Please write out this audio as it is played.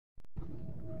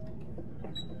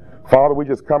Father, we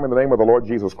just come in the name of the Lord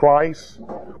Jesus Christ.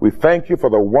 We thank you for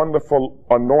the wonderful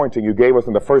anointing you gave us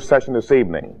in the first session this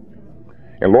evening.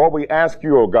 And Lord, we ask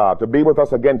you, oh God, to be with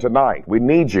us again tonight. We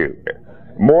need you.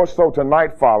 More so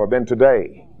tonight, Father, than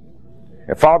today.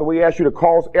 And Father, we ask you to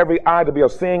cause every eye to be a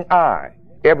seeing eye,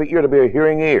 every ear to be a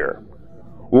hearing ear.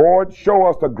 Lord, show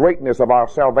us the greatness of our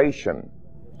salvation.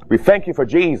 We thank you for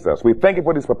Jesus. We thank you for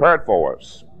what he's prepared for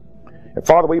us. And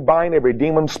Father, we bind every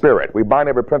demon spirit. We bind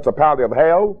every principality of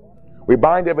hell. We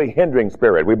bind every hindering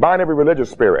spirit. We bind every religious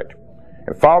spirit.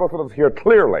 And Father, for us here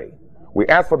clearly, we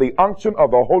ask for the unction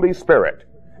of the Holy Spirit.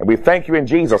 And we thank you in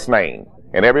Jesus' name.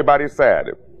 And everybody said,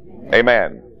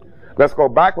 amen. Let's go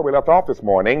back where we left off this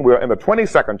morning. We're in the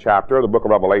 22nd chapter of the book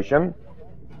of Revelation.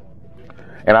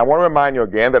 And I want to remind you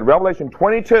again that Revelation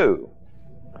 22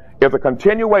 is a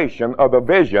continuation of the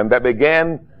vision that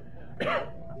began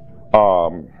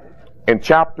in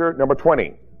chapter number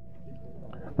 20.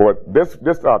 But this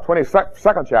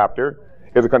 22nd chapter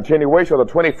is a continuation of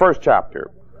the 21st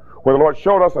chapter, where the Lord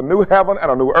showed us a new heaven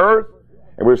and a new earth.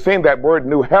 And we've seen that word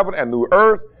new heaven and new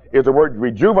earth is the word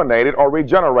rejuvenated or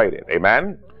regenerated.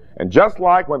 Amen? And just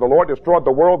like when the Lord destroyed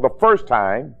the world the first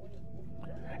time,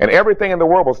 and everything in the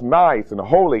world was nice and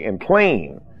holy and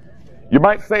clean, you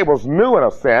might say it was new in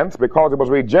a sense because it was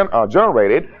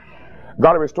regenerated.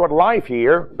 God has restored life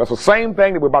here. That's the same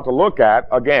thing that we're about to look at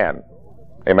again.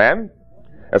 Amen?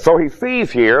 And so he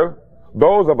sees here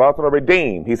those of us that are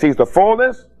redeemed. He sees the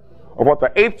fullness of what the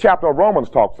 8th chapter of Romans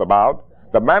talks about,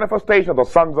 the manifestation of the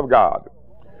sons of God.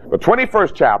 The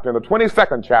 21st chapter and the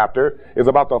 22nd chapter is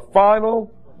about the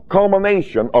final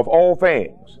culmination of all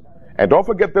things. And don't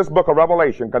forget, this book of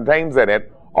Revelation contains in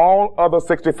it all other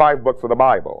 65 books of the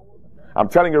Bible. I'm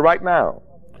telling you right now,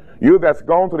 you that's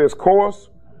gone through this course,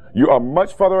 you are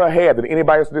much further ahead than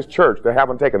anybody else in this church that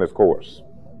haven't taken this course.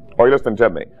 Are you listening to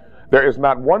me? There is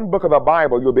not one book of the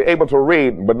Bible you'll be able to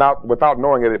read without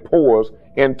knowing that it pours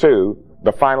into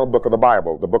the final book of the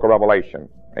Bible, the book of Revelation.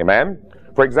 Amen?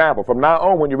 For example, from now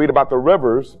on, when you read about the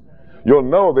rivers, you'll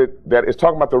know that it's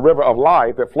talking about the river of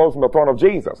life that flows from the throne of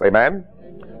Jesus. Amen?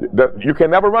 You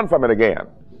can never run from it again.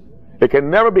 It can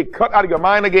never be cut out of your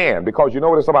mind again because you know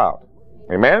what it's about.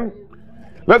 Amen?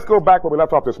 Let's go back where we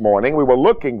left off this morning. We were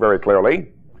looking very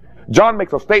clearly. John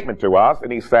makes a statement to us,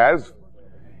 and he says,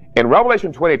 in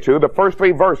Revelation 22, the first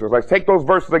 3 verses, let's take those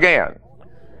verses again.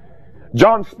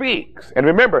 John speaks, and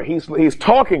remember, he's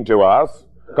talking to us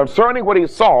concerning what he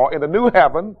saw in the new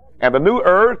heaven and the new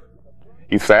earth.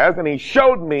 He says, and he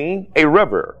showed me a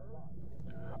river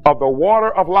of the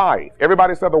water of life.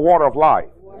 Everybody said the water of life.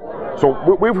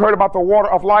 So we've heard about the water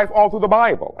of life all through the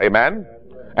Bible. Amen?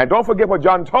 And don't forget what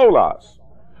John told us.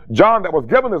 John, that was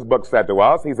given this book, said to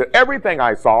us, he said, everything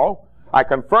I saw, I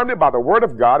confirmed it by the word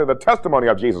of God and the testimony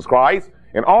of Jesus Christ.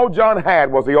 And all John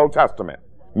had was the Old Testament.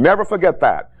 Never forget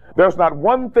that. There's not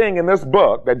one thing in this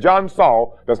book that John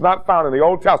saw that's not found in the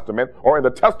Old Testament or in the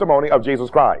testimony of Jesus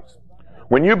Christ.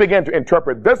 When you begin to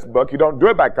interpret this book, you don't do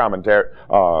it by commentaries.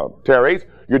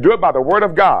 You do it by the word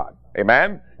of God.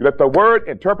 Amen? You let the word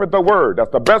interpret the word.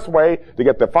 That's the best way to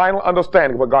get the final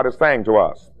understanding of what God is saying to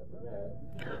us.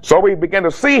 So we begin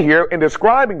to see here in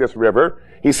describing this river,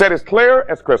 he said it's clear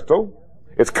as crystal.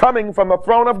 It's coming from the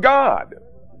throne of God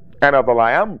and of the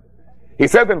Lamb. He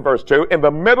says in verse 2, in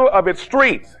the middle of its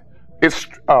streets, he's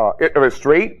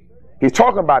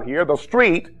talking about here the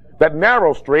street, that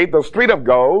narrow street, the street of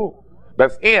gold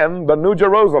that's in the New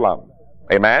Jerusalem.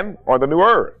 Amen? Or the new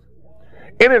earth.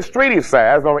 In its street, he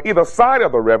says, on either side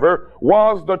of the river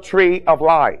was the tree of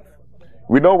life.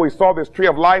 We know we saw this tree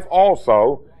of life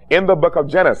also in the book of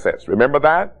Genesis. Remember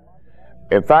that?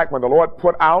 In fact, when the Lord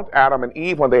put out Adam and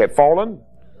Eve when they had fallen,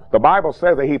 the Bible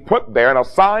says that he put there and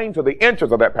assigned to the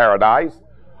entrance of that paradise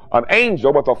an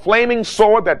angel with a flaming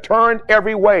sword that turned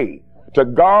every way to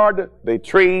guard the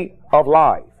tree of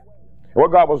life. And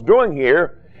what God was doing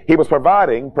here, he was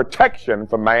providing protection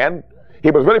for man.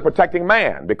 He was really protecting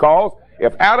man, because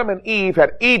if Adam and Eve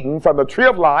had eaten from the tree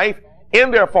of life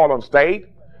in their fallen state,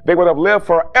 they would have lived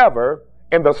forever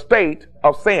in the state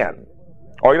of sin.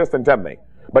 Are you listening to me?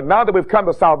 But now that we've come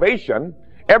to salvation,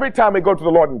 every time we go to the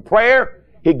Lord in prayer,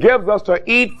 he gives us to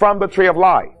eat from the tree of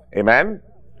life. Amen?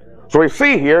 So we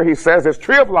see here, he says this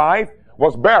tree of life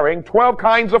was bearing 12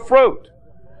 kinds of fruit.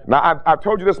 Now, I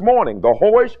told you this morning, the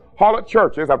whorish harlot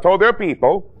churches have told their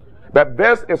people that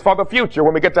this is for the future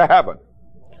when we get to heaven.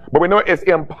 But we know it's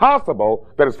impossible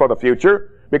that it's for the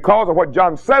future because of what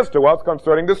John says to us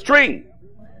concerning this tree.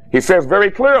 He says very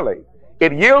clearly,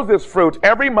 it yields its fruit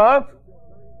every month,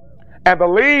 and the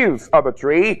leaves of the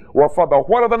tree were for the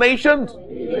what of the nations?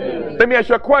 Let me ask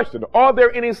you a question. Are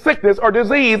there any sickness or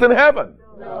disease in heaven?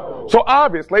 No. So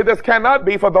obviously this cannot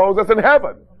be for those that's in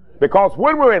heaven. Because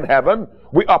when we're in heaven,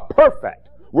 we are perfect.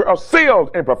 We are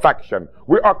sealed in perfection.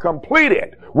 We are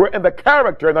completed. We're in the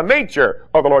character and the nature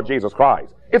of the Lord Jesus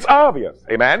Christ. It's obvious.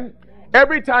 Amen.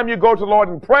 Every time you go to the Lord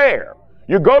in prayer,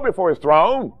 you go before his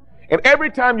throne. And every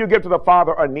time you give to the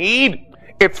Father a need,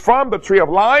 it's from the tree of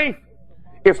life.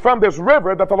 It's from this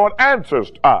river that the Lord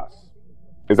answers us.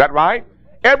 Is that right?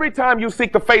 Every time you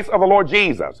seek the face of the Lord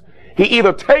Jesus, he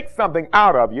either takes something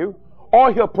out of you,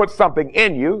 or he'll put something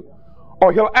in you,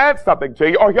 or he'll add something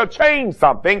to you, or he'll change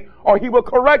something, or he will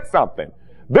correct something.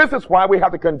 This is why we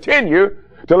have to continue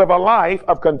to live a life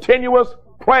of continuous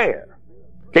prayer.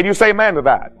 Can you say amen to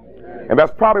that? And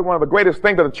that's probably one of the greatest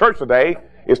things that the church today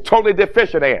is totally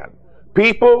deficient in.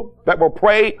 People that will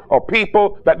pray, or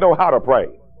people that know how to pray.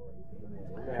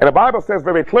 And the Bible says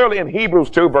very clearly in Hebrews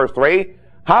 2 verse 3,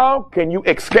 how can you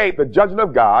escape the judgment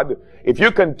of God if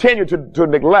you continue to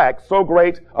neglect so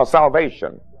great a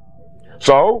salvation?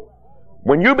 So,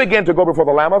 when you begin to go before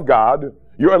the Lamb of God,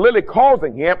 you are literally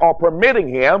causing him or permitting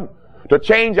him to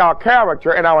change our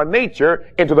character and our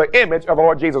nature into the image of the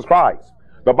Lord Jesus Christ.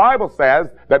 The Bible says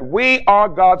that we are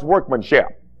God's workmanship.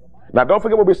 Now don't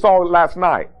forget what we saw last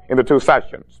night in the 2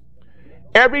 sessions.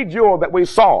 Every jewel that we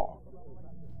saw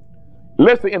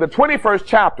listed in the 21st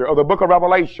chapter of the book of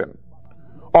Revelation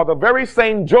are the very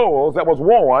same jewels that was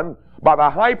worn by the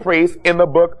high priest in the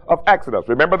book of Exodus.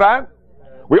 Remember that?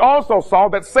 We also saw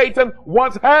that Satan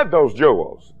once had those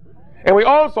jewels. And we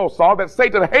also saw that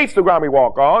Satan hates the ground we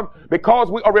walk on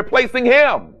because we are replacing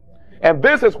him. And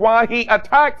this is why he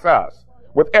attacks us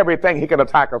with everything he can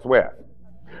attack us with.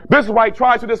 This is why he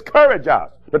tries to discourage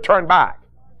us to turn back.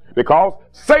 Because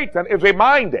Satan is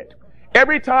reminded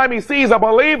every time he sees a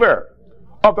believer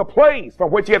of the place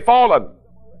from which he had fallen.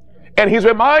 And he's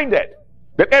reminded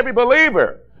that every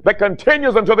believer that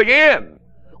continues until the end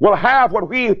will have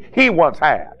what he once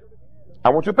had. I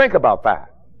want you to think about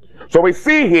that. So we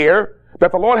see here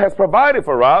that the Lord has provided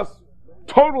for us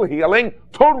total healing,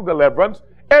 total deliverance.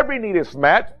 Every need is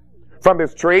met from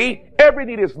this tree. Every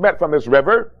need is met from this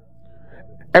river.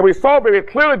 And we saw very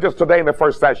clearly just today in the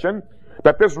first session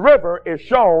that this river is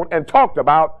shown and talked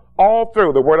about all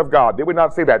through the Word of God. Did we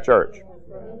not see that, church?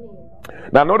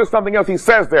 Now notice something else he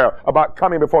says there about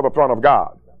coming before the throne of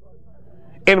God.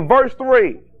 In verse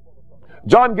 3,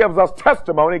 John gives us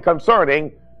testimony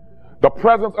concerning the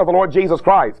presence of the Lord Jesus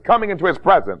Christ, coming into his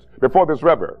presence before this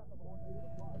river.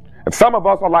 And some of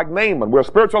us are like Naaman. We're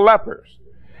spiritual lepers.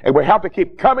 And we have to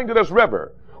keep coming to this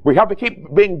river. We have to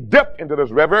keep being dipped into this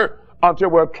river until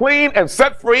we're clean and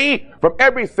set free from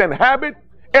every sin habit,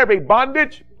 every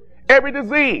bondage, every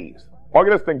disease. Are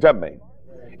you listening to me?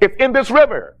 It's in this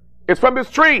river. It's from this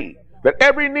tree that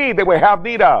every need that we have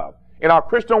need of in our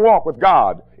Christian walk with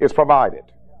God is provided.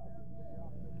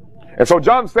 And so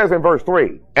John says in verse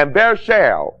 3, and there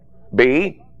shall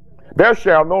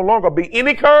no longer be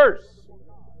any curse.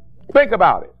 Think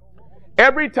about it.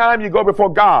 Every time you go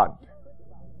before God,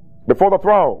 before the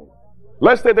throne,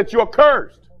 let's say that you're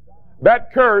cursed.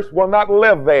 That curse will not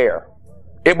live there.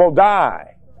 It will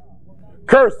die.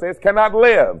 Curses cannot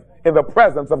live in the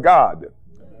presence of God.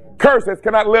 Curses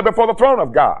cannot live before the throne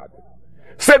of God.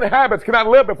 Sin habits cannot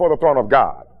live before the throne of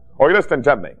God. Are you listening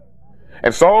to me?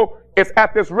 And so, it's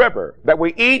at this river that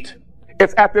we eat.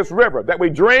 It's at this river that we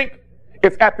drink.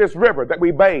 It's at this river that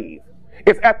we bathe.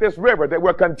 It's at this river that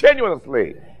we're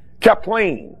continuously kept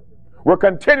clean. We're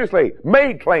continuously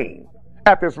made clean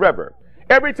at this river.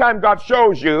 Every time God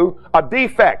shows you a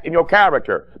defect in your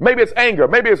character, maybe it's anger,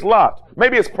 maybe it's lust,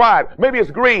 maybe it's pride, maybe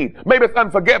it's greed, maybe it's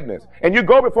unforgiveness, and you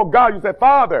go before God, you say,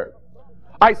 Father,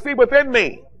 I see within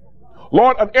me,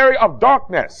 Lord, an area of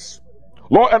darkness.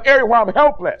 Lord, an area where I'm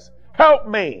helpless. Help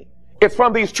me. It's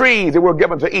from these trees that we're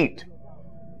given to eat.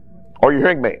 Are you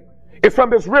hearing me? It's from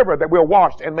this river that we're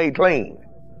washed and made clean.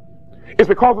 It's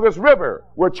because of this river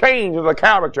we're changed in the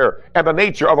character and the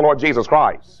nature of the Lord Jesus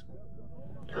Christ.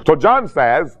 So John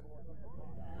says,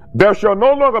 there shall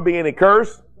no longer be any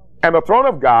curse, and the throne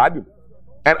of God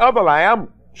and of the Lamb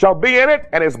shall be in it,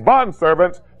 and his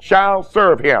bondservants shall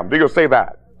serve him. Do you see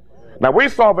that? Now we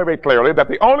saw very clearly that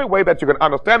the only way that you can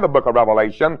understand the book of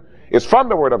Revelation is from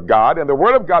the Word of God, and the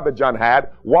Word of God that John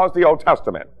had was the Old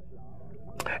Testament.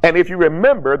 And if you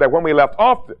remember that when we left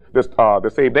off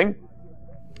this evening,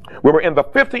 we were in the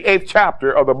 58th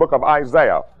chapter of the book of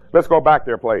Isaiah. Let's go back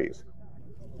there, please.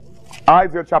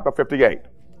 Isaiah chapter 58.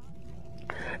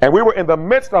 And we were in the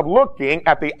midst of looking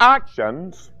at the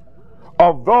actions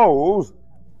of those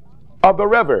of the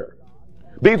river.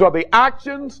 These are the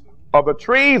actions of the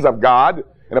trees of God.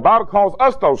 And the Bible calls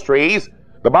us those trees.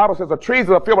 The Bible says the trees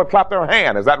of the field will clap their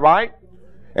hand. Is that right?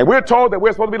 And we're told that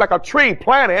we're supposed to be like a tree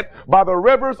planted by the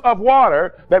rivers of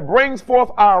water that brings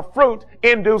forth our fruit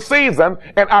in due season,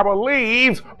 and our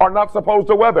leaves are not supposed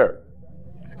to wither.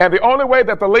 And the only way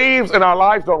that the leaves in our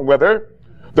lives don't wither,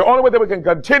 the only way that we can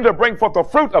continue to bring forth the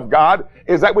fruit of God,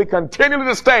 is that we continue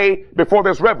to stay before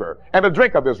this river and to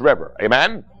drink of this river.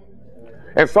 Amen?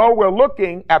 And so we're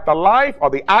looking at the life or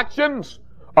the actions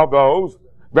of those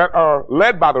that are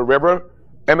led by the river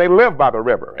and they live by the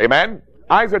river. Amen?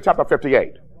 Isaiah chapter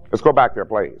 58. Let's go back there,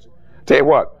 please. Tell you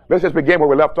what, let's just begin where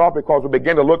we left off, because we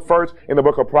begin to look first in the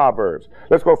book of Proverbs.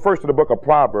 Let's go first to the book of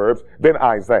Proverbs, then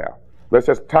Isaiah. Let's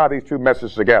just tie these two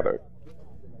messages together.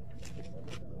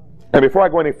 And before I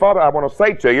go any further, I want to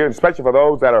say to you, especially for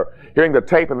those that are hearing the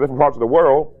tape in different parts of the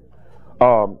world,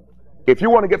 if you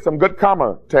want to get some good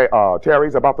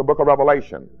commentaries about the book of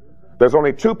Revelation, there's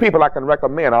only two people I can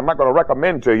recommend. I'm not going to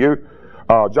recommend to you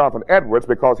Jonathan Edwards,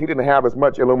 because he didn't have as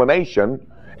much illumination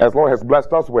as the Lord has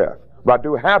blessed us with. But I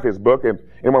do have his book, and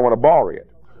anyone want to borrow it.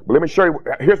 But let me show you.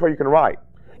 Here's where you can write.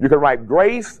 You can write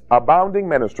Grace Abounding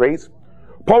Ministries,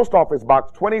 Post Office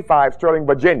Box 25, Sterling,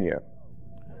 Virginia.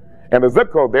 And the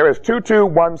zip code there is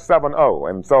 22170.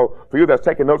 And so for you that's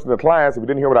taking notes in the class, if you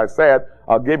didn't hear what I said,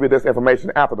 I'll give you this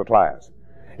information after the class.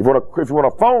 If you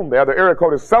want to phone there, the area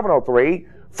code is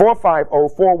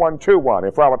 703-450-4121.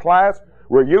 And for our class,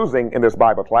 we're using, in this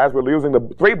Bible class, we're using the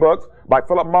three books by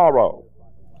Philip Morrow.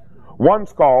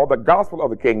 One's called The Gospel of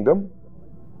the Kingdom.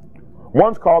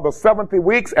 One's called The 70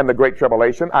 Weeks and the Great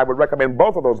Tribulation. I would recommend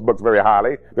both of those books very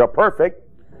highly. They're perfect.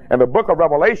 And the book of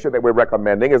Revelation that we're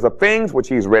recommending is the things which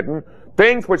he's written,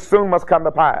 things which soon must come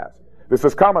to pass. This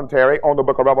is commentary on the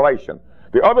book of Revelation.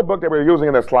 The other book that we're using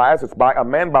in this class is by a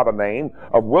man by the name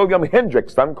of William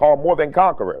Hendrickson, called More Than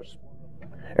Conquerors.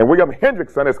 And William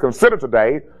Hendrickson is considered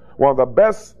today one of the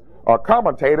best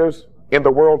commentators in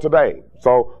the world today.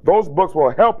 So those books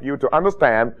will help you to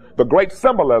understand the great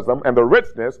symbolism and the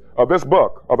richness of this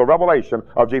book of the revelation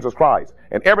of Jesus Christ.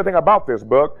 And everything about this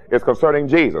book is concerning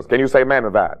Jesus. Can you say amen to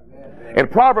that? Amen. In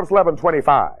Proverbs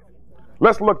 11:25,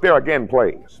 let's look there again,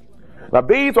 please. Now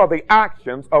these are the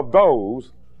actions of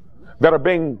those that are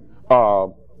being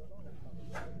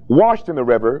washed in the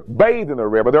river, bathed in the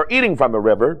river, they're eating from the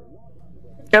river,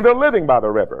 and they're living by the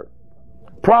river.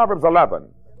 Proverbs 11,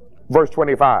 verse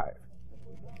 25.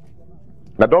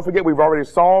 Now don't forget, we've already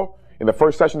saw in the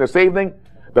first session this evening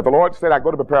that the Lord said, I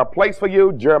go to prepare a place for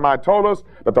you. Jeremiah told us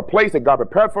that the place that God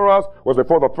prepared for us was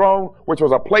before the throne, which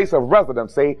was a place of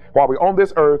residency while we on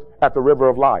this earth at the river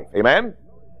of life. Amen?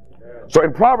 So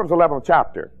in Proverbs 11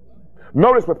 chapter,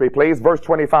 notice with me please, verse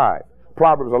 25.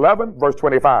 Proverbs 11, verse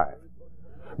 25.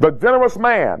 The generous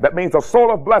man, that means a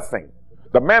soul of blessing.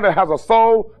 The man that has a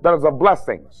soul that is of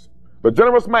blessings. The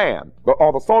generous man,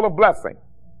 or the soul of blessing,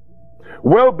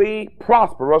 will be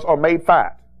prosperous or made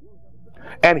fat.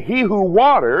 And he who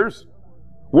waters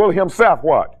will himself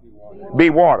what?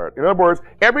 Be watered. In other words,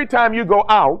 every time you go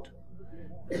out,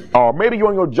 or maybe you're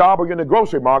on your job or you're in the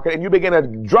grocery market and you begin to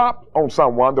drop on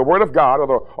someone the word of God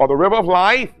or the river of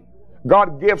life,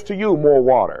 God gives to you more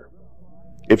water.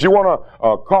 If you want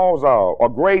to cause a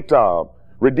great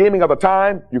redeeming of the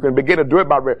time, you can begin to do it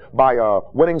by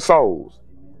winning souls,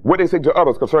 witnessing to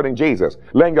others concerning Jesus,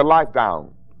 laying your life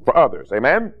down for others.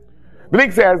 Amen? Then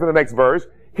he says in the next verse,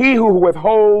 he who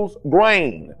withholds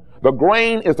grain. The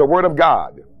grain is the word of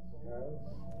God.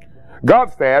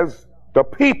 God says the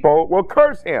people will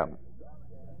curse him,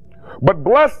 but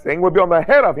blessing will be on the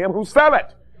head of him who sell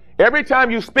it. Every time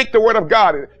you speak the word of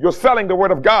God, you're selling the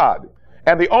word of God.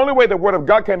 And the only way the word of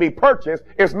God can be purchased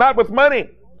is not with money,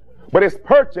 but it's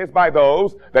purchased by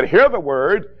those that hear the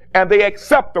word and they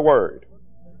accept the word.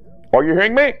 Are you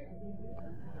hearing me?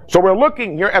 So we're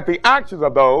looking here at the actions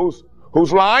of those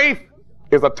whose life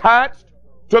is attached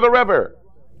to the river.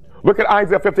 Look at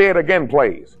Isaiah 58 again,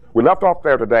 please. We left off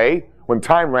there today when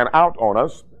time ran out on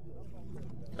us.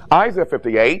 Isaiah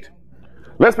 58.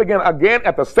 Let's begin again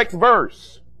at the 6th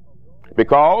verse,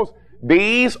 because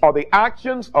these are the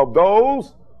actions of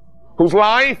those whose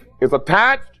life is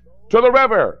attached to the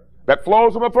river that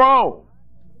flows from the throne.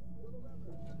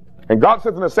 And God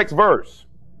says in the 6th verse,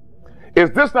 is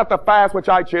this not the fast which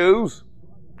I choose?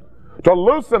 To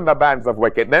loosen the bands of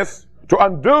wickedness, to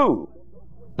undo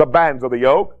the bands of the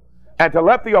yoke, and to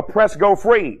let the oppressed go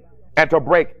free, and to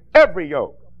break every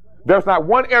yoke. There's not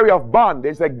one area of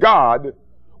bondage that God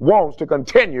wants to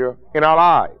continue in our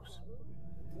lives.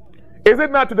 Is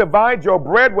it not to divide your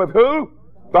bread with who?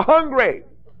 The hungry.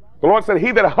 The Lord said,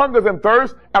 he that hungers and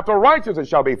thirsts after righteousness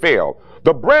shall be filled.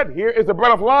 The bread here is the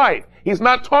bread of life. He's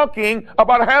not talking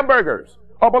about hamburgers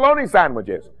or bologna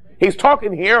sandwiches. He's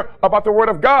talking here about the word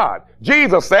of God.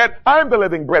 Jesus said, I'm the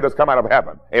living bread that's come out of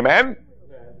heaven. Amen?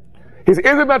 He said,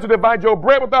 is it not to divide your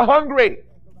bread with the hungry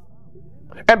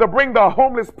and to bring the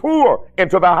homeless poor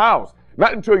into the house?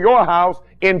 Not into your house,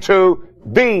 into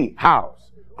the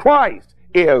house. Christ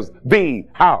is the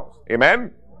house.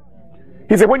 Amen?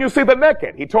 He said, when you see the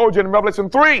naked, he told you in Revelation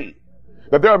 3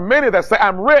 that there are many that say,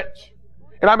 I'm rich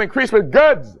and I'm increased with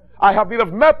goods. I have need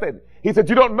of nothing. He said,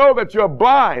 you don't know that you're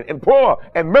blind and poor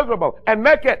and miserable and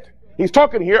naked. He's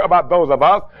talking here about those of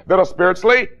us that are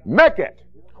spiritually naked.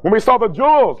 When we saw the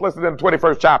jewels listed in the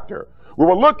 21st chapter, we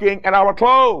were looking at our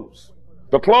clothes,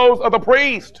 the clothes of the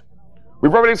priest.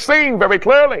 We've already seen very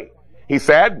clearly. He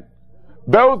said,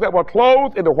 those that were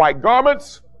clothed in the white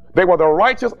garments, they were the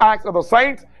righteous acts of the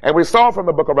saints, and we saw from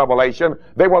the book of Revelation,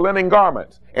 they were linen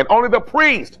garments. And only the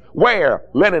priests wear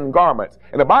linen garments.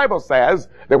 And the Bible says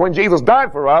that when Jesus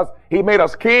died for us, he made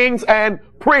us kings and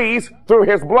priests through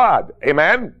his blood.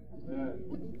 Amen?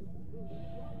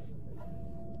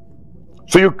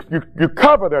 So you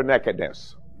cover their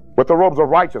nakedness with the robes of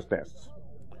righteousness.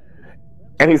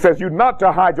 And he says, you not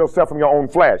to hide yourself from your own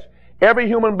flesh. Every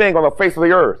human being on the face of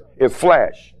the earth is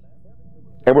flesh.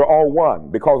 And we're all one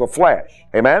because of flesh.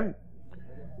 Amen?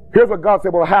 Here's what God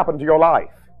said will happen to your life.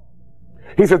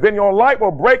 He says, then your light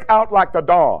will break out like the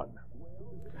dawn.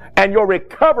 And your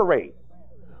recovery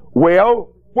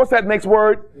will, what's that next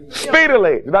word?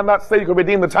 Speedily. Did I not say you could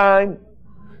redeem the time?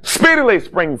 Speedily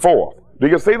spring forth. Do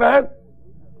you see that?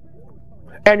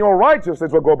 And your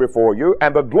righteousness will go before you,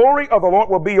 and the glory of the Lord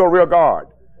will be your rear guard.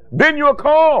 Then you'll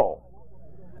call,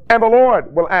 and the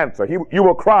Lord will answer. You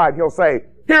will cry, and he'll say,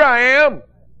 here I am.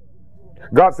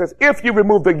 God says, if you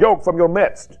remove the yoke from your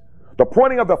midst, the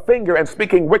pointing of the finger and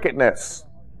speaking wickedness,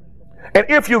 and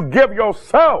if you give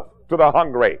yourself to the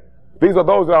hungry, these are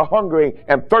those that are hungry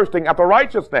and thirsting after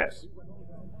righteousness,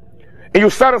 and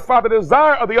you satisfy the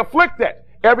desire of the afflicted.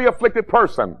 Every afflicted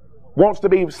person wants to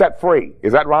be set free.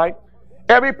 Is that right?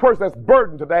 Every person that's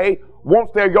burdened today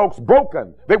wants their yokes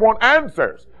broken. They want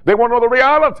answers. They want to know the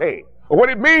reality of what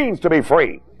it means to be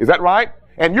free. Is that right?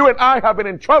 And you and I have been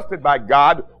entrusted by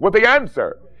God with the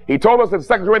answer. He told us in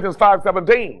 2 Corinthians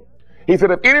 5:17. He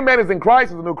said, if any man is in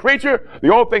Christ, is a new creature.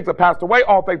 The old things have passed away.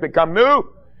 All things become new.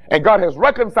 And God has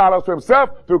reconciled us to himself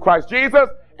through Christ Jesus.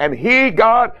 And he,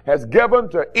 God, has given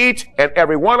to each and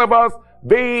every one of us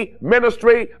the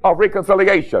ministry of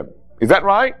reconciliation. Is that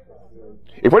right?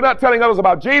 If we're not telling others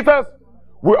about Jesus,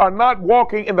 we are not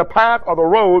walking in the path or the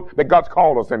road that God's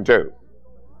called us into.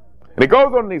 And he goes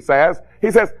on and he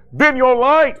says, then your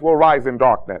light will rise in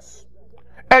darkness,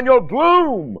 and your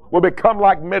gloom will become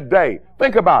like midday.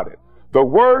 Think about it. The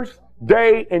worst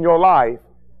day in your life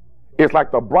is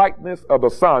like the brightness of the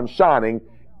sun shining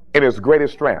in its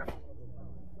greatest strength.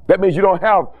 That means you don't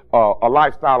have a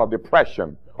lifestyle of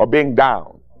depression or being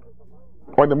down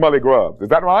or in the mully grubs. Is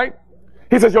that right?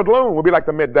 He says your gloom will be like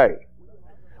the midday.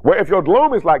 Well, if your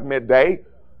gloom is like midday,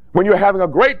 when you're having a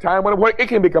great time, what it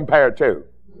can be compared to.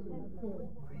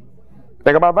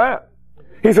 Think about that.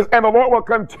 He says, and the Lord will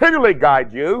continually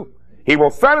guide you. He will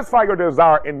satisfy your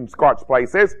desire in scorched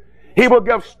places. He will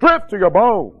give strength to your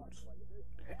bones.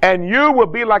 And you will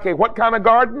be like a what kind of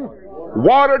garden?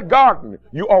 Watered garden.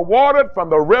 You are watered from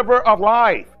the river of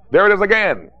life. There it is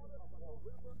again.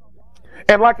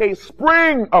 And like a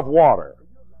spring of water,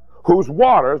 whose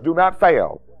waters do not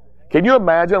fail. Can you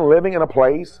imagine living in a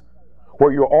place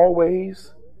where you're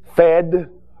always fed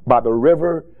by the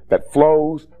river that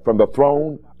flows from the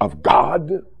throne of God?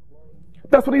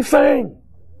 That's what he's saying.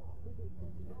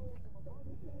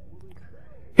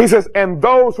 He says, and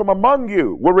those from among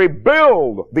you will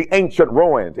rebuild the ancient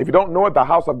ruins. If you don't know it, the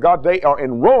house of God, they are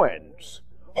in ruins.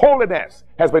 Holiness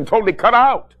has been totally cut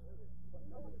out.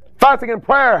 Fasting and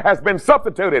prayer has been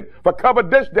substituted for covered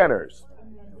dish dinners.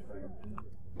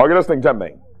 Are you listening to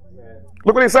me?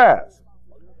 Look what he says.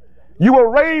 You will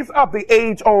raise up the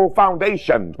age-old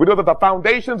foundations. We know that the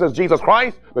foundations is Jesus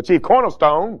Christ, the chief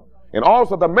cornerstone, and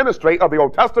also the ministry of the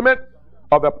Old Testament,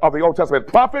 of the Old Testament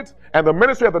prophets, and the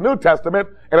ministry of the New Testament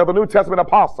and of the New Testament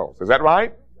apostles. Is that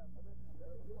right?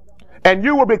 And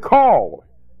you will be called.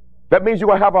 That means you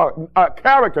will have a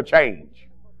character change.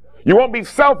 You won't be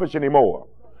selfish anymore.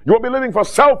 You won't be living for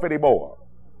self anymore.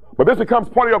 But this becomes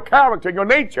part of your character and your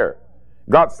nature.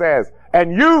 God says,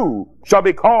 and you shall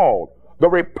be called the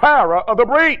repairer of the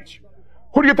breach.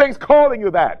 Who do you think is calling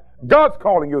you that? God's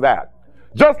calling you that.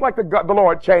 Just like the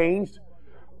Lord changed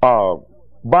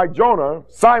Bar-Jonah,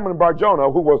 Simon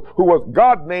Bar-Jonah, who was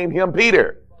God named him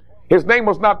Peter. His name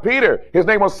was not Peter. His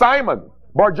name was Simon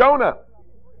Bar-Jonah.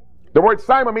 The word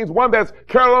Simon means one that's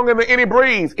carried along in any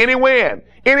breeze, any wind,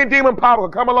 any demon power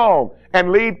can come along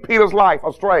and lead Peter's life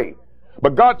astray.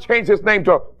 But God changed his name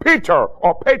to Peter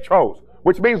or Petros,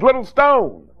 which means little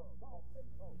stone.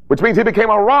 which means he became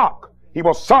a rock. He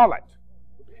was solid.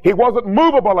 He wasn't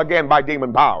movable again by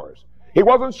demon powers. He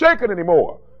wasn't shaken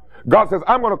anymore. God says,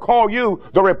 I'm going to call you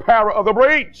the repairer of the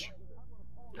breach.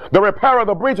 The repairer of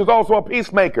the breach is also a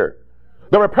peacemaker.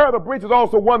 The repairer of the breach is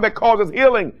also one that causes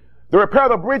healing. The repairer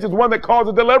of the breach is one that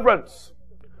causes deliverance.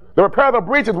 The repairer of the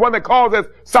breach is one that causes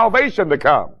salvation to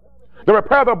come. The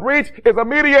repairer of the breach is a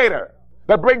mediator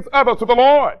that brings others to the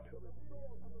Lord.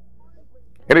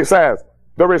 And he says,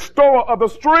 the restorer of the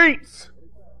streets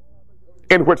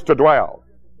in which to dwell.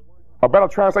 A better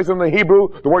translation in the Hebrew,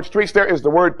 the word streets there is the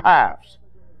word paths.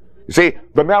 You see,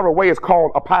 the narrow way is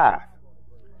called a path.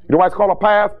 You know why it's called a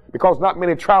path? Because not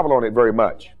many travel on it very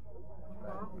much.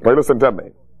 Wait, listen to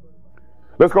me.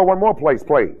 Let's go one more place,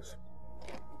 please.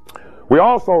 We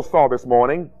also saw this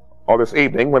morning, or this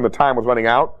evening, when the time was running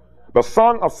out, the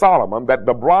Song of Solomon, that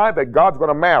the bride that God's going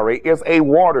to marry is a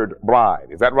watered bride.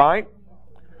 Is that right?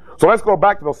 So let's go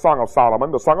back to the Song of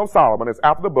Solomon. The Song of Solomon is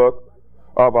after the book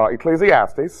of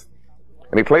Ecclesiastes,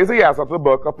 and Ecclesiastes after the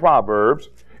book of Proverbs,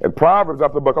 and Proverbs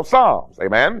after the book of Psalms.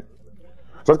 Amen?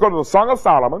 So let's go to the Song of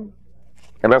Solomon,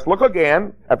 and let's look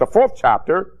again at the 4th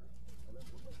chapter,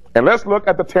 and let's look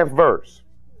at the 10th verse.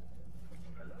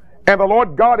 And the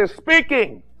Lord God is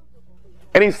speaking,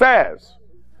 and he says,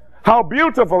 how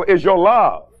beautiful is your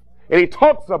love. And he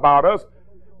talks about us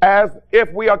as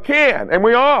if we are kin, and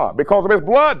we are, because of his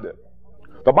blood.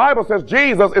 The Bible says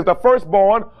Jesus is the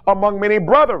firstborn among many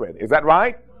brethren. Is that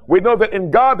right? We know that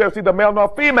in God there's neither male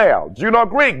nor female, Jew nor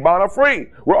Greek, bond or free.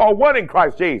 We're all one in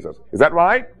Christ Jesus. Is that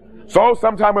right? So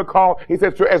sometime we call, he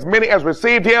says, to as many as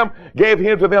received him, gave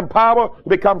him to them power to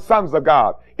become sons of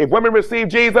God. If women receive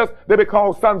Jesus, they be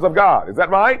called sons of God. Is that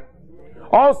right?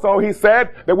 Also, he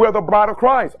said that we're the bride of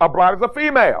Christ. A bride is a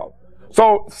female.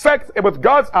 So sex with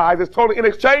God's eyes is totally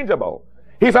inexchangeable.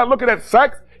 He's not looking at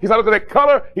sex. He's not looking at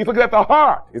color. He's looking at the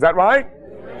heart. Is that right?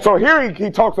 So here he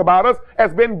talks about us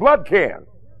as being blood kin.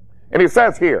 And he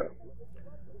says here,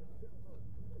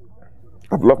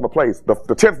 I've left my place, the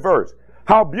 10th verse.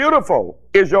 How beautiful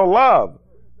is your love.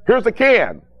 Here's the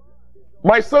kin.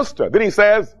 My sister. Then he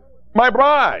says, my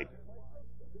bride.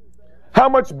 How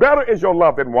much better is your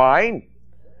love than wine,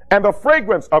 and the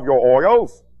fragrance of your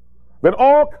oils than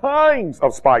all kinds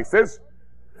of spices.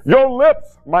 Your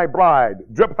lips, my bride,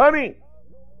 drip honey.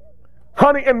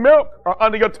 Honey and milk are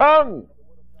under your tongue.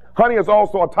 Honey is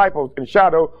also a type of and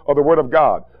shadow of the word of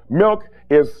God. Milk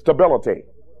is stability.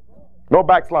 No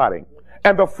backsliding.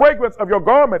 And the fragrance of your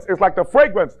garments is like the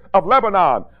fragrance of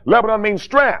Lebanon. Lebanon means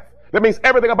strength. That means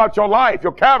everything about your life,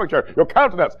 your character, your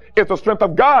countenance is the strength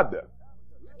of God.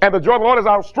 And the joy of the Lord is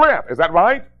our strength. Is that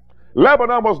right?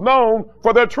 Lebanon was known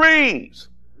for their trees,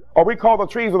 or we call the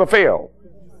trees of the field.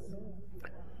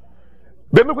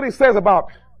 Then look what he says about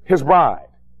his bride.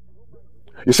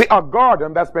 You see, a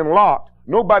garden that's been locked,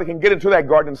 nobody can get into that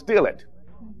garden and steal it.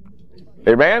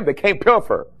 Amen? They can't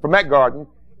pilfer from that garden.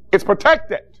 It's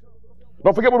protected.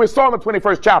 Don't forget what we saw in the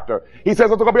 21st chapter. He says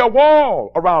there's going to be a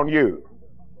wall around you.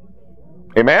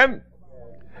 Amen?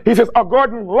 He says a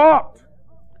garden locked,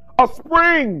 a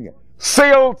spring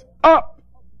sealed up.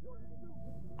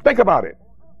 Think about it.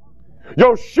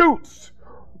 Your shoots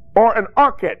are an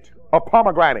orchard of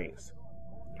pomegranates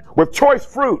with choice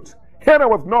fruits, henna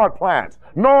with nard plants,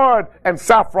 nard and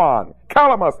saffron,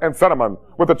 calamus and cinnamon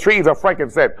with the trees of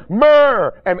frankincense,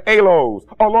 myrrh and aloes,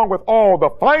 along with all the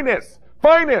finest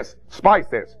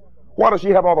spices. Why does she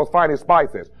have all those finest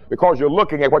spices? Because you're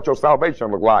looking at what your salvation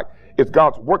looks like. It's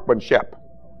God's workmanship.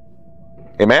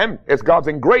 Amen? It's God's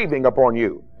engraving upon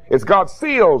you. It's God's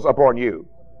seals upon you.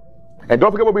 And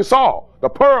don't forget what we saw. The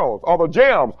pearls, all the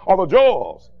gems, all the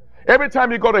jewels. Every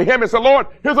time you go to him and say, Lord,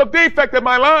 here's a defect in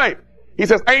my life. He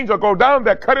says, angel, go down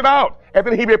there, cut it out. And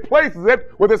then he replaces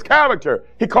it with his character.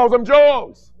 He calls them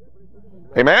jewels.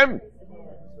 Amen?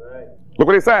 Look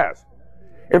what he says.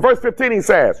 In verse 15 he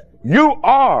says, you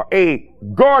are a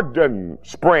garden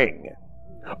spring,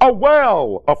 a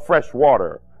well of fresh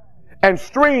water, and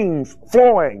streams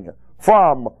flowing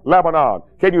from Lebanon.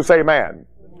 Can you say amen?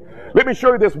 Let me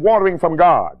show you this watering from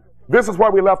God. This is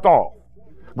where we left off.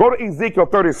 Go to Ezekiel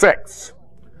 36.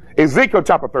 Ezekiel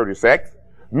chapter 36.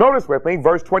 Notice with me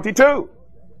verse 22.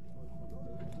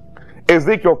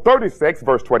 Ezekiel 36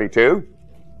 verse 22.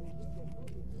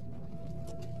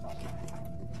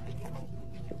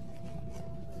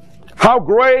 How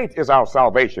great is our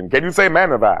salvation? Can you say amen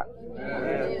to that?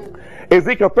 Amen.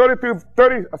 Ezekiel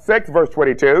 36 verse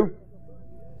 22.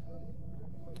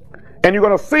 And you're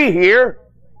going to see here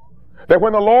that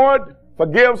when the Lord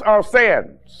forgives our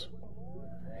sins,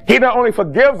 he not only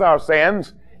forgives our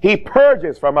sins, he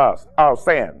purges from us our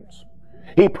sins.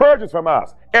 He purges from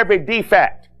us every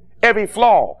defect, every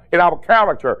flaw in our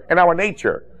character and our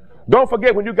nature. Don't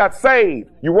forget, when you got saved,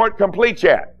 you weren't complete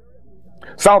yet.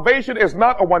 Salvation is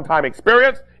not a one-time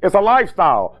experience. It's a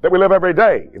lifestyle that we live every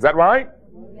day. Is that right?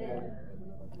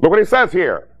 Look what he says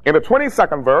here. In the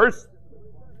 22nd verse,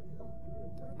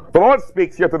 the Lord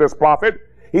speaks here to this prophet.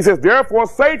 He says, therefore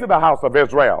say to the house of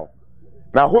Israel.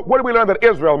 Now, what do we learn that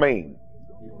Israel means?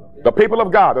 The people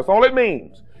of God. That's all it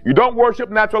means. You don't worship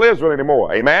natural Israel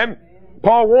anymore. Amen?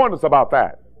 Paul warned us about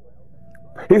that.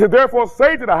 He said, therefore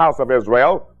say to the house of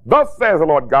Israel, thus says the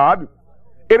Lord God,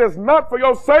 it is not for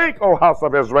your sake, O house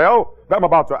of Israel, that I'm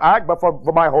about to act, but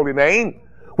for my holy name,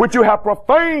 which you have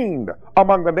profaned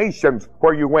among the nations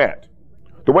where you went.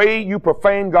 The way you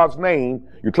profane God's name,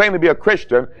 you claim to be a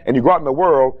Christian, and you go out in the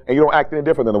world, and you don't act any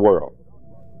different than the world.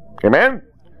 Amen?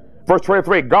 Verse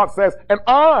 23, God says, and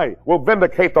I will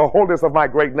vindicate the holiness of my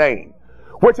great name,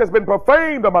 which has been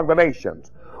profaned among the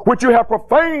nations, which you have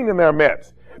profaned in their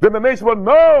midst. Then the nation will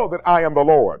know that I am the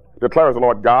Lord, declares the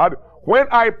Lord God, when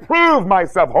I prove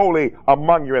myself holy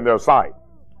among you in their sight.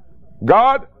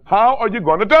 God, how are you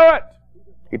going to do it?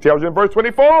 He tells you in verse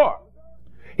 24.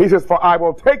 He says, for I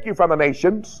will take you from the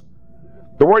nations.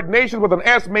 The word nations with an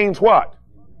S means what?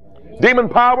 Demon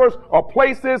powers or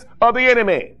places of the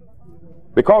enemy.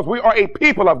 Because we are a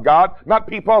people of God, not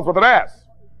peoples with an S.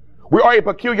 We are a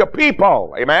peculiar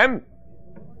people. Amen?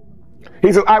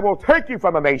 He says, I will take you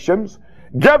from the nations,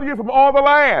 gather you from all the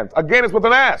lands. Again, it's with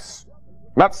an S,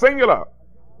 not singular.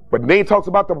 But then he talks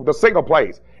about the single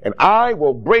place. And I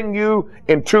will bring you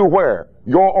into where?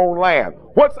 Your own land.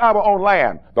 What's our own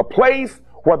land? The place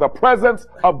where the presence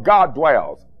of God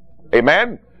dwells.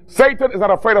 Amen? Satan is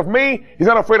not afraid of me. He's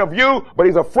not afraid of you, but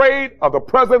he's afraid of the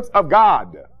presence of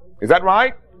God. Is that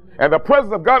right? And the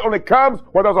presence of God only comes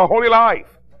where there's a holy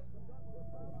life.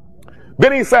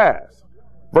 Then he says,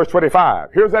 verse 25,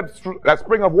 here's that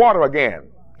spring of water again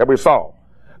that we saw.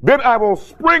 Then I will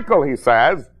sprinkle, he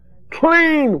says,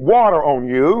 clean water on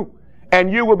you,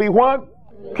 and you will be what?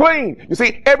 Clean. You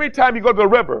see, every time you go to the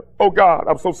river, oh God,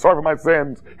 I'm so sorry for my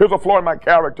sins. Here's a flaw in my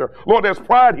character. Lord, there's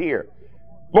pride here.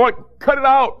 Lord, cut it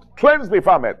out. Cleanse me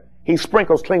from it. He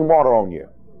sprinkles clean water on you.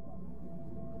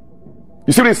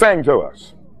 You see what he's saying to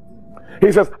us?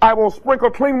 He says, I will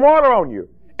sprinkle clean water on you,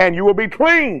 and you will be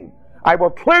clean. I will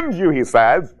cleanse you, he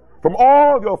says, from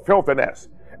all your filthiness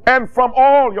and from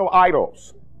all your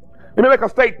idols. Let me make a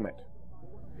statement.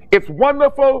 It's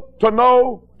wonderful to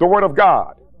know the Word of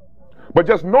God. But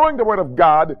just knowing the Word of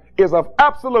God is of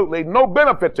absolutely no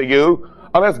benefit to you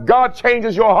unless God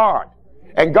changes your heart.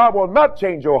 And God will not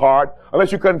change your heart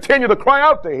unless you continue to cry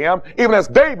out to Him, even as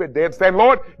David did, saying,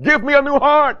 Lord, give me a new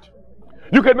heart.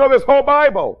 You can know this whole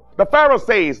Bible. The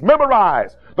Pharisees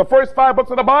memorized the first 5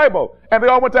 books of the Bible, and they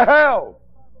all went to hell.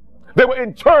 They were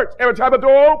in church every time the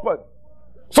door opened.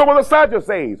 So were the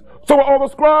Sadducees. So were all the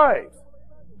scribes.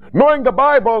 Knowing the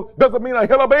Bible doesn't mean a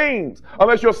hill of beans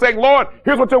unless you're saying, Lord,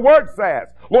 here's what your word says.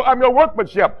 Lord, I'm your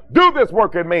workmanship. Do this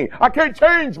work in me. I can't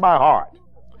change my heart.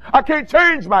 I can't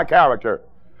change my character.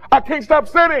 I can't stop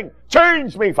sinning.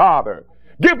 Change me, Father.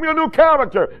 Give me a new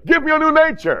character. Give me a new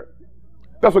nature.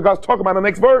 That's what God's talking about in the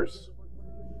next verse.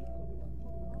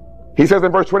 He says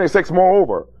in verse 26,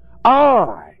 moreover,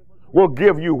 I will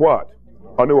give you what?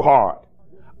 A new heart.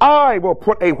 I will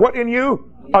put a what in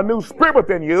you? A new spirit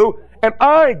within you. And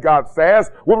I, God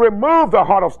says, will remove the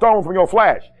heart of stone from your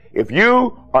flesh. If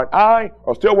you and I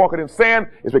are still walking in sin,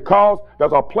 it's because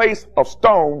there's a place of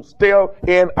stone still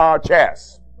in our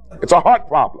chest. It's a heart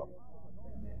problem.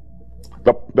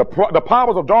 The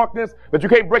powers of darkness that you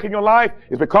can't break in your life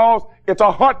is because it's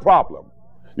a heart problem.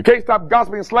 You can't stop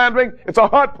gossiping and slandering. It's a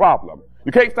heart problem.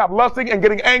 You can't stop lusting and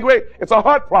getting angry. It's a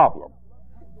heart problem.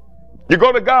 You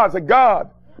go to God and say,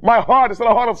 God, my heart is still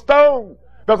a heart of stone.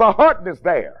 There's a hardness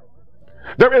there.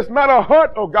 There is not a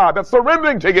heart, oh God, that's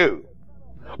surrendering to you.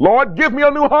 Lord, give me a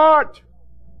new heart.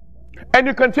 And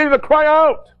you continue to cry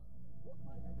out.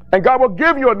 And God will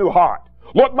give you a new heart.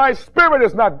 Lord, my spirit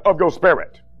is not of your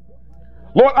spirit.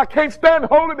 Lord, I can't stand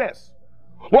holiness.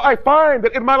 Lord, I find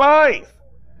that in my life,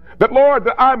 that Lord,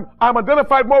 that I'm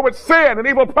identified more with sin and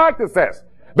evil practices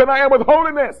than I am with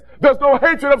holiness. There's no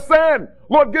hatred of sin.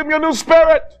 Lord, give me a new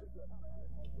spirit.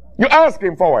 You ask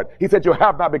Him for it. He said, you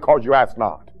have not because you ask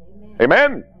not.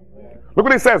 Amen? Look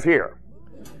what He says here.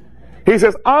 He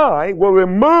says, I will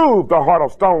remove the heart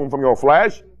of stone from your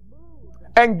flesh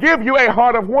and give you a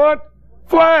heart of what?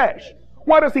 Flesh.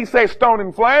 Why does He say stone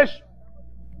and flesh?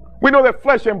 We know that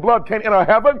flesh and blood can't enter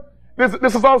heaven.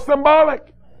 This is all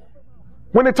symbolic.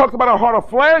 When He talks about a heart of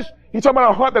flesh, He's talking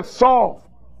about a heart that's soft,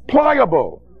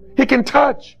 pliable. He can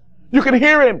touch. You can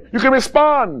hear Him. You can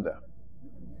respond.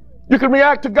 You can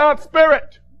react to God's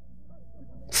Spirit.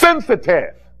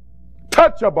 sensitive,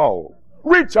 touchable,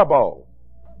 reachable,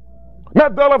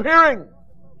 not dull of hearing,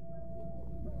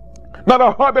 not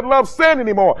a heart that loves sin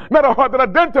anymore, not a heart that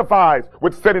identifies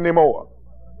with sin anymore,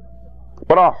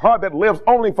 but a heart that lives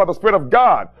only for the Spirit of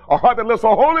God, a heart that lives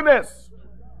for holiness.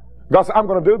 God said, I'm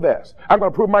going to do this. I'm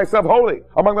going to prove myself holy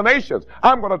among the nations.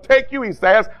 I'm going to take you, he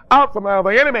says, out from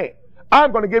the enemy.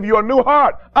 I'm going to give you a new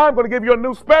heart. I'm going to give you a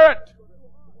new spirit.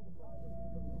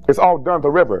 It's all done at the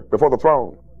river before the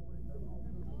throne.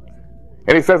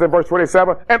 And he says in verse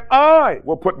 27, and I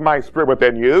will put my spirit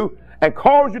within you and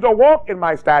cause you to walk in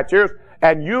my statutes,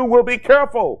 and you will be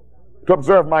careful to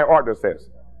observe my ordinances.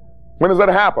 When does that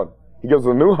happen? He gives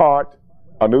us a new heart,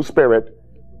 a new spirit.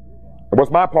 And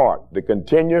what's my part? To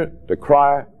continue to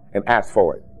cry and ask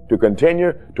for it. To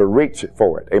continue to reach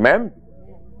for it. Amen?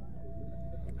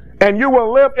 And you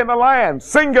will live in the land,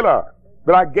 singular,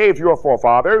 that I gave your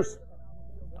forefathers.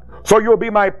 So you will be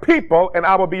my people, and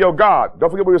I will be your God.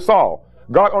 Don't forget what we saw.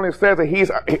 God only says that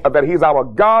he's our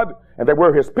God, and that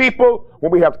we're his people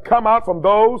when we have come out from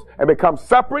those and become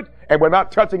separate, and we're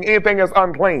not touching anything that's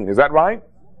unclean. Is that right?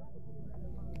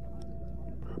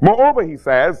 Moreover, he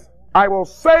says, I will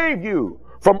save you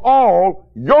from all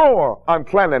your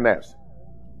uncleanliness.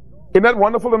 Isn't that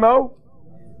wonderful to know?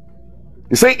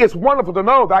 You see, it's wonderful to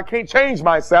know that I can't change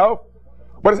myself,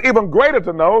 but it's even greater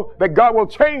to know that God will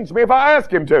change me if I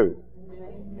ask him to.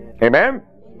 Amen?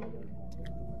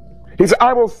 He said,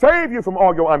 I will save you from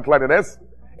all your uncleanliness,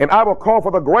 and I will call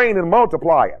for the grain and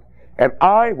multiply it. And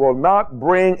I will not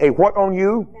bring a what on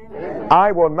you?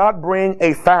 I will not bring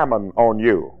a famine on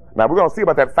you. Now, we're going to see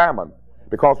about that famine.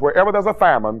 Because wherever there's a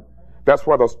famine, that's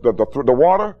where the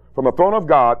water from the throne of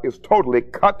God is totally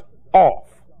cut off.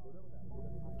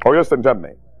 Oh, you're listening to me.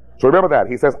 So remember that.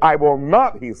 He says, I will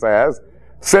not, he says,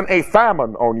 send a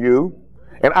famine on you,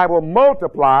 and I will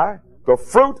multiply the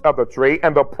fruit of the tree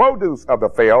and the produce of the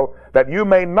field, that you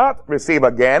may not receive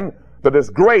again the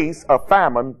disgrace of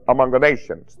famine among the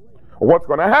nations. What's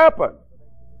going to happen?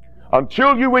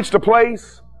 Until you reach the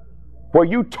place where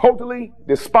you totally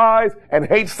despise and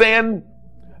hate sin,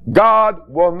 God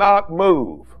will not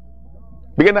move.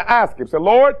 Begin to ask him. Say,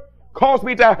 Lord, cause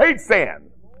me to hate sin.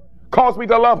 Cause me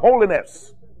to love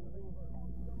holiness.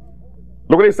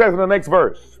 Look what he says in the next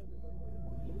verse.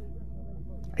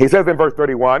 He says in verse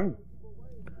 31,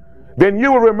 then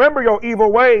you will remember your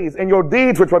evil ways and your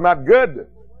deeds which were not good.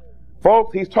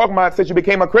 Folks, he's talking about since you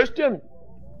became a Christian.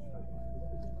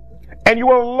 And you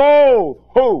will loathe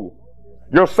who?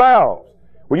 Yourselves.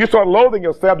 When you start loathing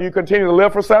yourself, do you continue to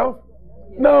live for self?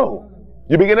 No.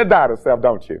 You begin to die to self,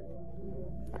 don't you?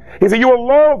 He said, you will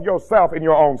loathe yourself in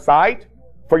your own sight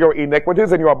for your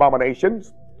iniquities and your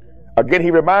abominations. Again, he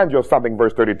reminds you of something,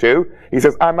 verse 32. He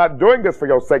says, I'm not doing this for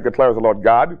your sake, declares the Lord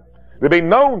God, to be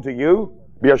known to you,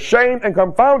 be ashamed and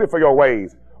confounded for your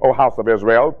ways, O house of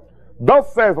Israel.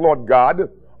 Thus says the Lord God,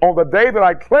 on the day that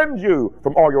I cleanse you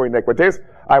from all your iniquities,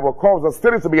 I will cause the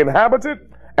cities to be inhabited,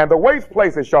 and the waste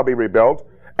places shall be rebuilt,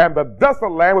 and the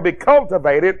desolate land will be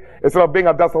cultivated instead of being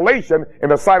a desolation in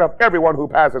the sight of everyone who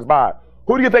passes by.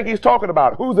 Who do you think he's talking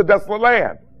about? Who's the desolate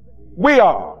land? We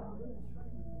are.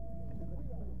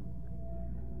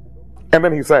 And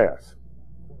then he says,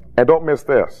 and don't miss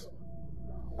this,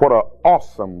 what an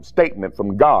awesome statement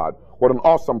from God. What an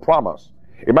awesome promise.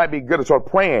 It might be good to start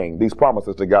praying these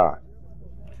promises to God.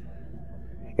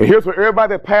 And here's what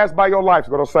everybody that passed by your life is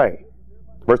going to say.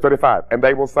 Verse 35, and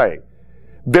they will say,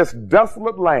 this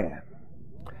desolate land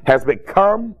has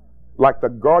become like the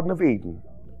Garden of Eden,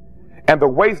 and the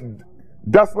waste,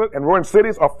 desolate, and ruined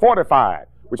cities are fortified,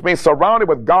 which means surrounded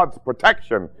with God's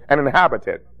protection and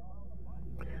inhabited.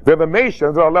 Then the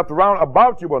nations that are left around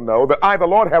about you will know that I, the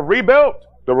Lord, have rebuilt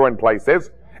the ruined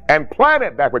places and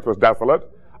planted that which was desolate.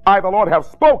 I, the Lord, have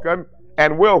spoken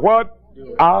and will what?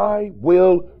 I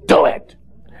will do it.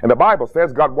 And the Bible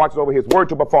says God watches over his word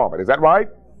to perform it. Is that right?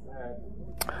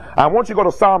 I want you to go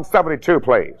to Psalm 72,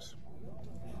 please.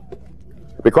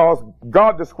 Because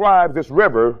God describes this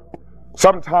river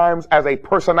sometimes as a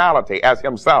personality, as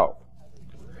himself.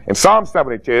 In Psalm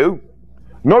 72,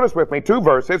 notice with me two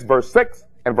verses, verse 6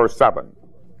 and verse 7.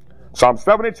 Psalm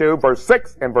 72, verse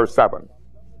 6 and verse 7.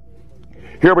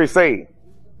 Here we see,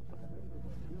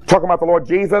 talking about the Lord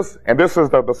Jesus, and this is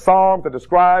the psalm that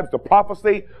describes the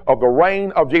prophecy of the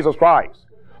reign of Jesus Christ.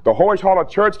 The Holy Hall of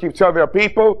Church keeps telling their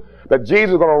people that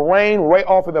Jesus is going to reign way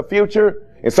off in the future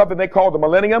in something they call the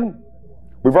millennium.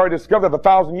 We've already discovered that the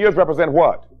 1,000 years represent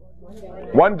what?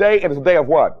 One day, and it's a day of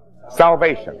what?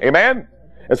 Salvation. Amen?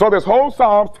 And so this whole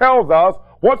psalm tells us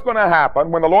what's going to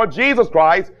happen when the Lord Jesus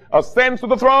Christ ascends to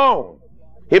the throne.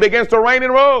 He begins to reign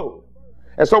and rule.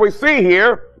 And so we see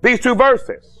here these two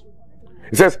verses.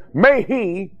 It says, may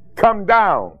he come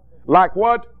down like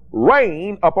what?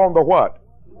 Rain upon the what?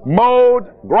 Mowed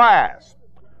grass.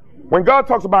 When God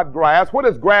talks about grass, what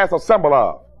is grass a symbol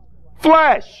of?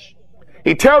 Flesh.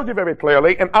 He tells you very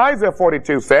clearly in Isaiah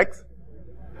 42:6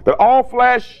 that all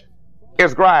flesh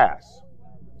is grass.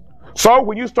 So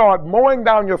when you start mowing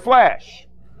down your flesh,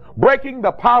 breaking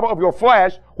the power of your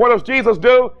flesh, what does Jesus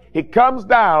do? He comes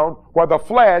down where the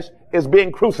flesh is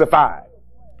being crucified.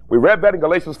 We read that in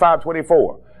Galatians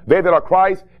 5:24. They that are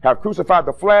Christ have crucified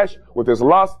the flesh with his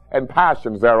lusts and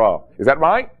passions thereof. Is that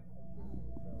right?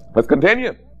 Let's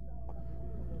continue.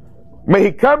 May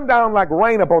he come down like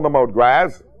rain upon the mowed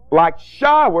grass, like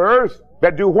showers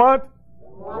that do what?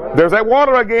 Water. There's that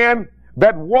water again,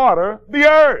 that water the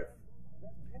earth.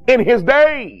 In his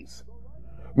days,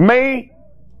 may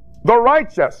the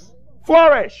righteous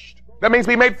flourish. That means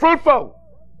be made fruitful.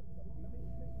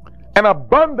 An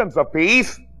abundance of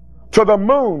peace to the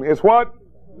moon is what?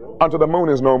 Unto the moon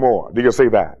is no more. Do you see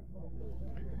that?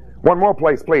 One more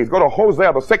place, please. Go to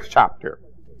Hosea, the 6th chapter.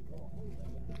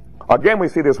 Again, we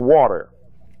see this water.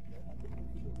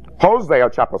 Hosea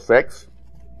chapter 6.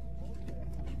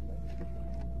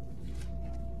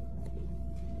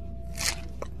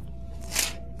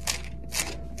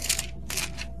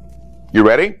 You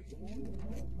ready?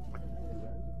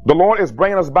 The Lord is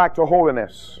bringing us back to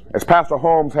holiness, as Pastor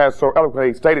Holmes has so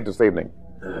eloquently stated this evening.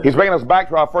 He's bringing us back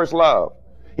to our first love.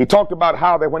 He talked about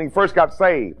how that when he first got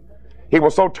saved, he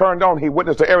was so turned on, he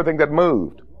witnessed to everything that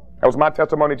moved. That was my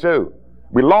testimony too.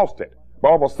 We lost it, but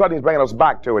all of a sudden he's bringing us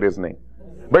back to it, isn't he?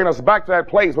 Bringing us back to that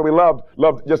place where we loved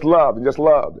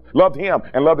him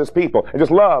and loved his people and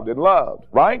just loved and loved,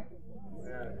 right?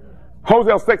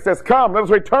 Hosea 6 says, come, let us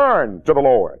return to the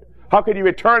Lord. How can you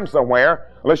return somewhere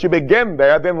unless you begin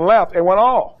there, then left and went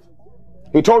off?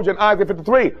 He told you in Isaiah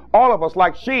 53, all of us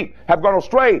like sheep have gone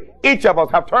astray. Each of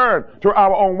us have turned to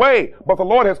our own way, but the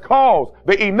Lord has caused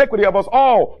the iniquity of us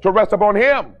all to rest upon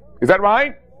him. Is that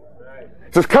right?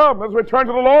 He says, come, let's return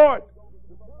to the Lord.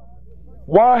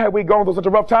 Why have we gone through such a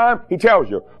rough time? He tells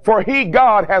you, for he,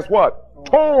 God, has what?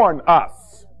 Torn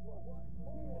us.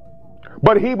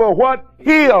 But he will what?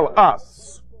 Heal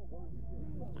us.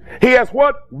 He has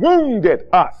what? Wounded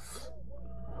us.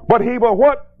 But he will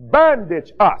what?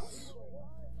 Bandage us.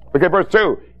 Look at verse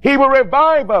 2. He will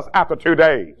revive us after 2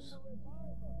 days.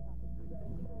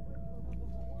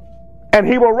 And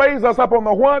he will raise us up on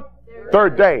the what?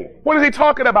 Third day. What is he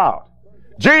talking about?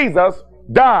 Jesus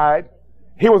died.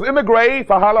 He was in the grave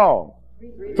for how long?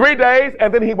 3 days,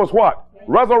 and then he was what?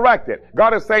 Resurrected.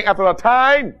 God is saying, after a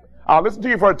time, I'll listen to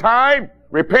you for a time.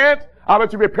 Repent. I'll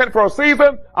let you repent for a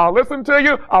season. I'll listen to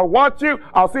you. I'll watch you.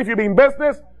 I'll see if you mean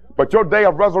business. But your day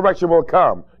of resurrection will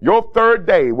come. Your third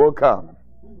day will come.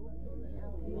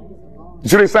 You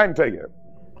see what he's saying to you?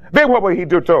 Then what will he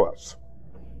do to us?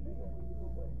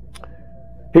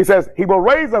 He says, he will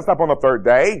raise us up on the third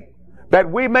day that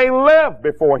we may live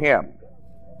before him.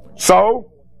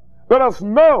 So, let us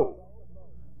know.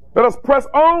 Let us press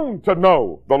on to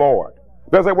know the Lord.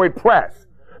 There's a word press.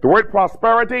 The word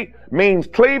prosperity means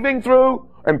cleaving through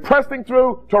and pressing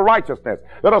through to righteousness.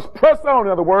 Let us press on,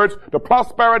 in other words, to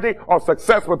prosperity or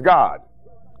success with God.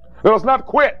 Let us not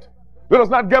quit. Let us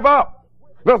not give up.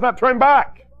 Let us not turn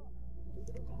back.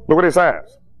 Look what he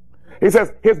says. He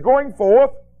says, his going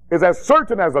forth is as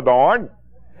certain as the dawn,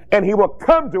 and he will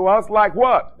come to us like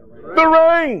what? The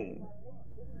rain.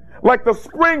 Like the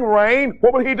spring rain,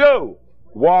 what will he do?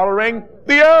 Watering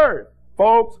the earth.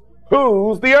 Folks,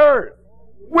 who's the earth?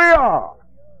 We are.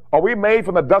 Are we made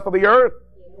from the dust of the earth?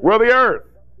 We're the earth.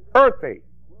 Earthy.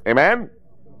 Amen?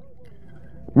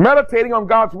 Meditating on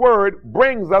God's word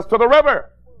brings us to the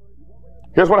river.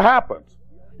 Here's what happens.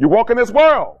 You walk in this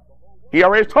world. He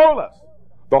already told us.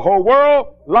 The whole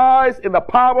world lies in the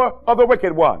power of the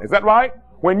wicked one. Is that right?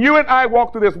 When you and I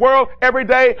walk through this world, every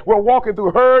day we're walking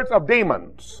through herds of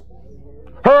demons.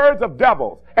 Herds of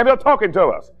devils. And they're talking to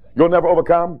us. You'll never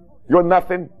overcome. You're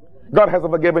nothing. God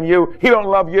hasn't forgiven you. He don't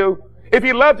love you. If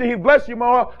he loved you, he'd bless you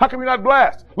more. How come you're not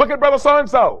blessed? Look at brother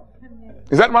so-and-so.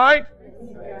 Is that right?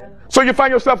 So you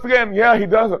find yourself again, yeah, he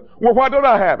doesn't. Well, why don't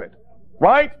I have it?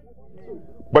 Right?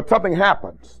 But something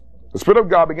happens. The Spirit of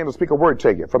God begins to speak a word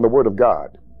to you from the Word of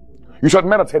God. You start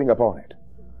meditating upon it.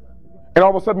 And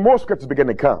all of a sudden, more scriptures begin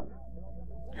to come.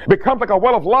 It becomes like a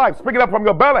well of life springing up from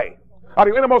your belly. Out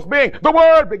of your innermost being, the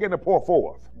Word begins to pour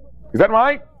forth. Is that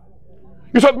right?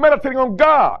 You start meditating on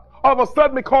God. All of a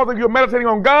sudden, because of you meditating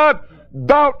on God,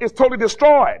 doubt is totally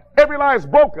destroyed. Every lie is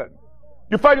broken.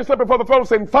 You find yourself before the throne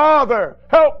saying, Father,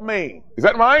 help me. Is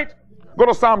that right? Go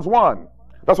to Psalms 1.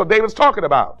 That's what David's talking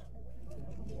about.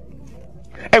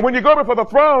 And when you go before the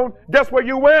throne, guess where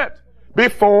you went?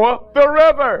 before the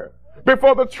river,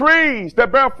 before the trees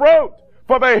that bear fruit,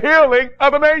 for the healing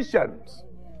of the nations.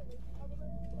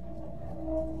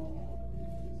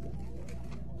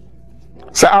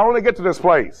 So I only get to this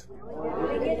place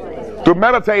through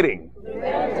meditating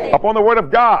upon the Word of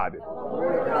God.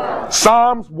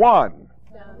 Psalms 1.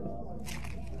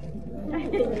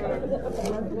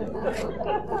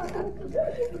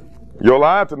 You're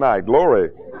alive tonight. Glory.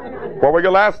 What were you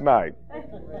last night?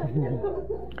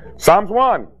 Psalms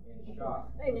 1.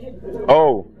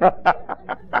 Oh.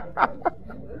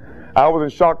 I was in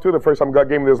shock too the first time God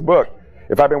gave me this book.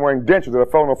 If I'd been wearing dentures, I'd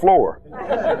have fallen on the floor.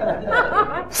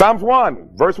 Psalms 1,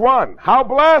 verse 1. How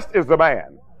blessed is the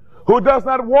man who does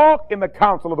not walk in the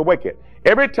counsel of the wicked.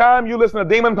 Every time you listen to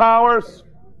demon powers,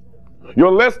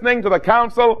 you're listening to the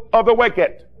counsel of the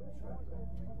wicked.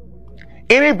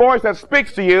 Any voice that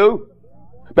speaks to you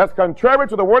that's contrary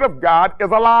to the Word of God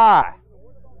is a lie.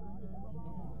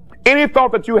 Any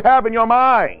thought that you have in your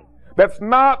mind that's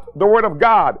not the Word of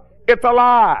God, it's a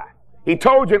lie. He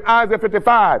told you in Isaiah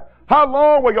 55, how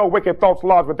long will your wicked thoughts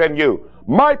lodge within you?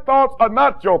 My thoughts are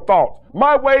not your thoughts.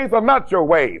 My ways are not your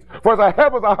ways. For as the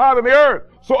heavens are higher than the earth,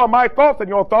 so are my thoughts than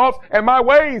your thoughts, and my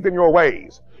ways than your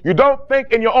ways. You don't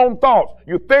think in your own thoughts.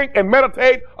 You think and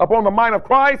meditate upon the mind of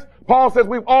Christ. Paul says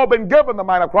we've all been given the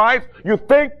mind of Christ. You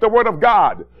think the Word of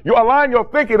God. You align your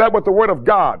thinking up with the Word of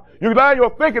God. You align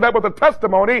your thinking up with the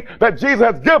testimony that Jesus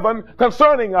has given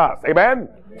concerning us. Amen?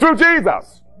 Through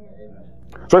Jesus.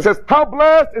 So it says, how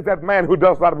blessed is that man who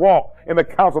does not walk in the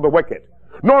counsel of the wicked,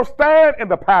 nor stand in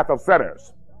the path of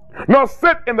sinners, nor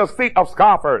sit in the seat of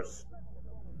scoffers.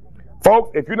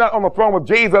 Folks, if you're not on the throne with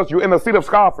Jesus, you're in the seat of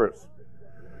scoffers.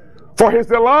 For his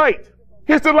delight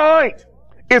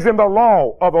is in the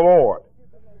law of the Lord.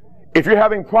 If you're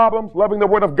having problems loving the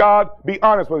Word of God, be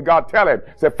honest with God. Tell him.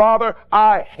 Say, Father,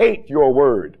 I hate your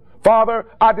Word. Father,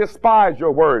 I despise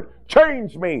your Word.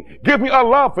 Change me. Give me a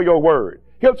love for your Word.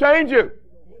 He'll change you.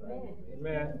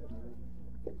 Amen.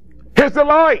 His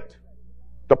delight.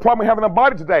 The problem we have in the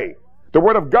body today, the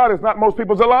Word of God is not most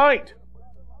people's delight.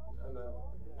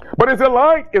 But his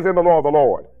delight is in the law of the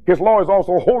Lord. His law is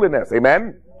also holiness.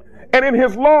 Amen. And in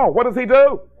his law, what does he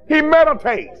do? He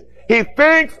meditates. He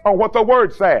thinks on what the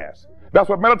Word says. That's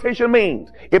what meditation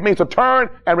means. It means to turn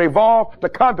and revolve, to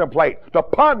contemplate, to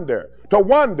ponder, to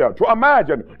wonder, to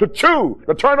imagine, to chew,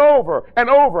 to turn over and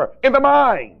over in the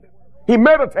mind. He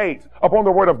meditates upon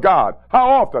the Word of God. How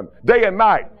often? Day and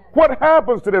night. What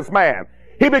happens to this man?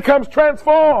 He becomes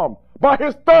transformed by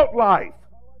his thought life.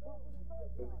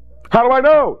 How do I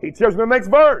know? He tells you in the next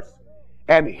verse.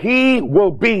 And he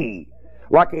will be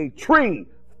like a tree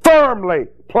firmly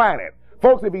planted.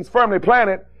 Folks, if he's firmly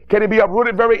planted, can he be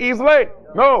uprooted very easily?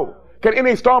 No. Can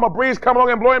any storm or breeze come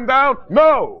along and blow him down?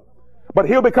 No. But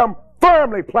he'll become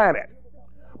firmly planted.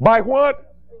 By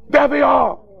what? There they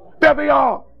are. There they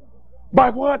are. By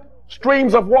what?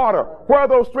 Streams of water. Where are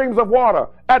those streams of water?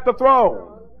 At the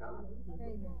throne.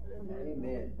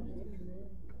 Amen.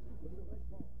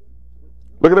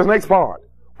 Look at this next part.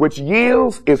 Which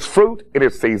yields its fruit in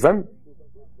its season,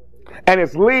 and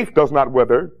its leaf does not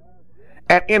wither,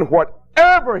 and in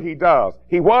whatever he does,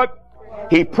 he what?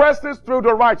 He presses through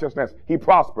to righteousness. He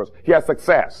prospers. He has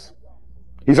success.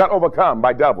 He's not overcome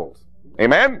by devils.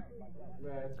 Amen?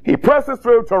 He presses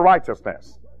through to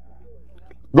righteousness.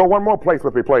 Go one more place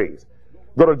with me, please.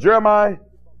 Go to Jeremiah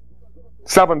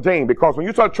 17, because when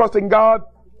you start trusting God,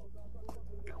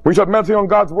 when you start meditating on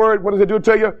God's Word, what does it do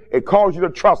to you? It calls you to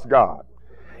trust God.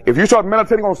 If you start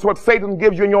meditating on what Satan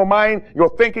gives you in your mind,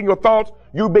 your thinking, your thoughts,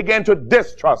 you begin to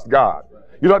distrust God.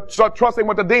 You start trusting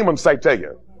what the demons say to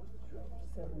you.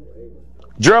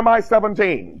 Jeremiah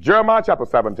 17. Jeremiah chapter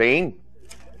 17.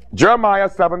 Jeremiah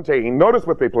 17. Notice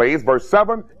with me, please, verse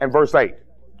 7 and verse 8.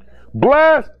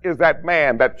 Blessed is that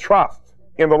man that trusts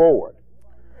in the Lord,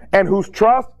 and whose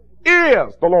trust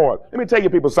is the Lord. Let me tell you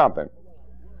people something.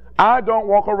 I don't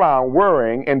walk around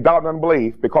worrying and doubt and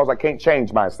unbelief because I can't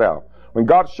change myself. When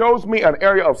God shows me an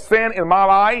area of sin in my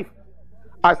life,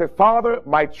 I say, Father,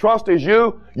 my trust is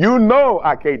you. You know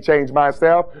I can't change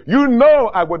myself. You know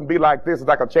I wouldn't be like this if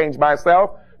I could change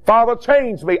myself. Father,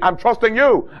 change me. I'm trusting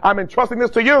you. I'm entrusting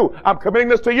this to you. I'm committing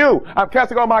this to you. I'm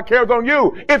casting all my cares on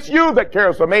you. It's you that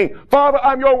cares for me. Father,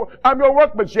 I'm your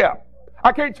workmanship.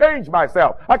 I can't change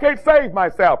myself. I can't save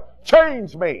myself.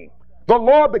 Change me. The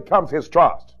Lord becomes his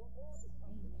trust.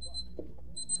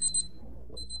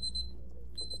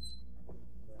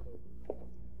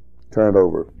 Turn it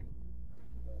over.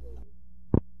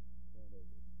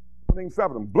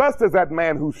 7. Blessed is that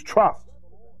man who trusts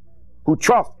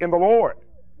in the Lord,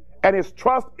 and his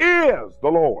trust is the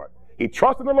Lord. He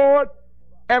trusts in the Lord,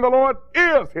 and the Lord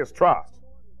is his trust.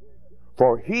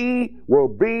 For he will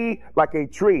be like a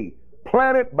tree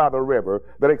planted by the river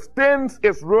that extends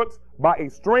its roots by a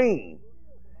stream.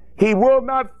 He will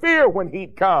not fear when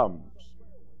heat comes.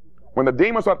 When the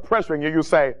demons are pressuring you, you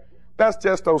say, that's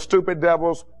just those stupid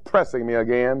devils pressing me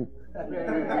again.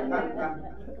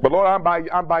 But Lord,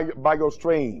 I'm by your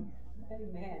stream.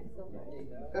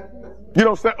 You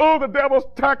don't say, oh, the devil's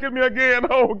attacking me again.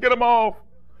 Oh, get him off.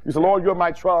 You say, Lord, you're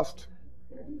my trust.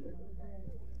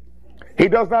 He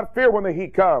does not fear when the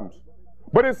heat comes,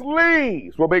 but its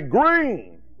leaves will be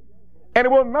green, and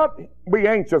it will not be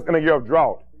anxious in a year of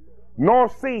drought, nor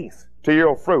cease to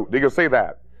yield fruit. Do you see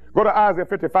that? Go to Isaiah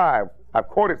 55. I've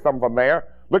quoted some from there.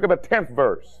 Look at the 10th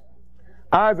verse.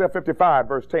 Isaiah 55,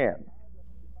 verse 10.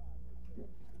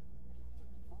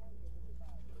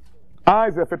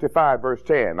 Isaiah 55, verse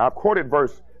 10. I've quoted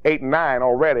verse 8 and 9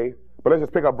 already, but let's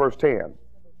just pick up verse 10.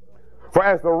 For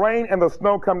as the rain and the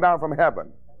snow come down from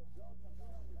heaven,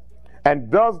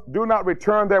 and do not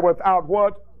return there without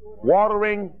what?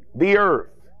 Watering the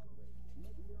earth,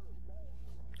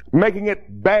 making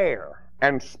it bear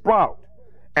and sprout,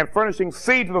 and furnishing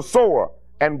seed to the sower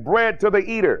and bread to the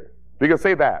eater. You can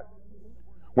say that.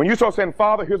 When you start saying,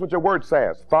 Father, here's what your word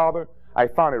says. Father, I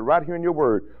found it right here in your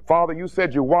word. Father, you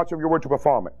said you watch over your word to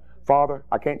perform it. Father,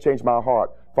 I can't change my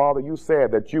heart. Father, you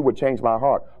said that you would change my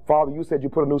heart. Father, you said you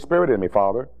put a new spirit in me,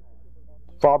 Father.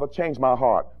 Father, change my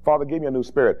heart. Father, give me a new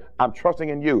spirit. I'm trusting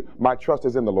in you. My trust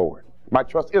is in the Lord. My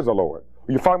trust is the Lord.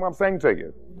 You follow what I'm saying to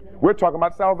you? We're talking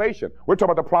about salvation. We're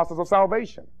talking about the process of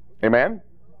salvation. Amen?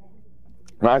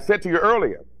 And I said to you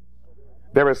earlier,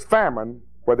 there is famine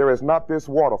where there is not this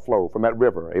water flow from that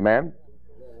river. Amen?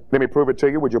 Let me prove it to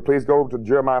you. Would you please go to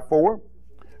Jeremiah 4?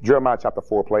 Jeremiah chapter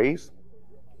 4, please.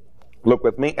 Look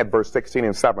with me at verse 16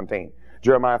 and 17.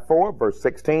 Jeremiah 4, verse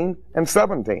 16 and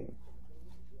 17.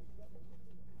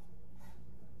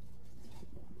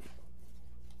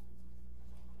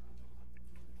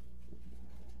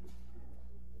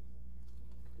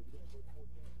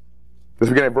 Let's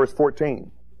begin at verse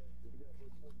 14.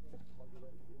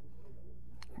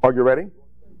 Are you ready?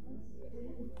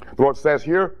 The Lord says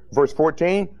here, verse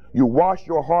 14, you wash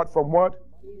your heart from what?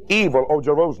 Evil, O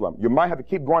Jerusalem. You might have to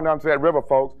keep going down to that river,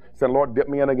 folks, saying, Lord, dip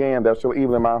me in again. There's still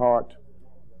evil in my heart.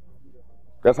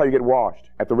 That's how you get washed,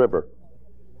 at the river.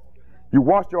 You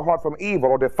wash your heart from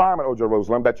evil or defilement, O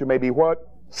Jerusalem, that you may be what?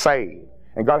 Saved.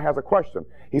 And God has a question.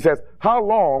 He says, how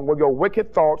long will your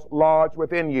wicked thoughts lodge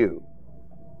within you?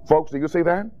 Folks, do you see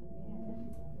that?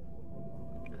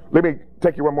 Let me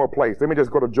take you one more place. Let me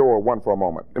just go to Joel 1 for a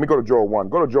moment. Let me go to Joel 1.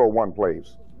 Go to Joel 1,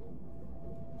 please.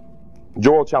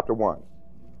 Joel chapter 1.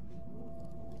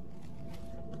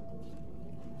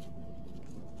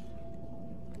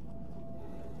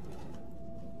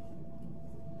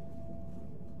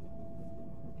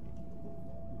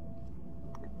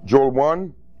 Joel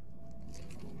 1.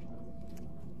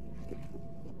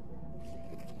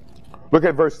 Look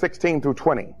at verse 16 through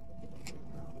 20.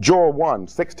 Joel 1,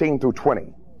 16 through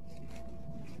 20.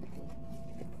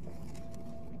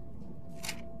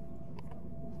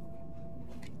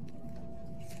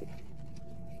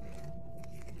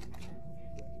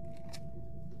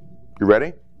 You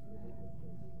ready?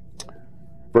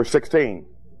 Verse 16.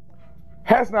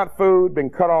 Has not food been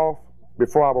cut off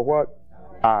before our what?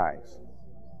 Eyes.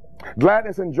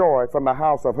 Gladness and joy from the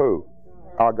house of who?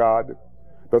 Our God.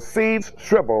 The seeds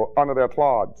shrivel under their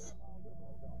clods.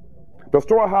 The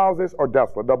storehouses are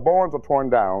desolate. The barns are torn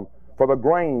down. For the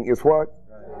grain is what?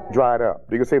 Dried up.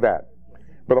 Do you see that?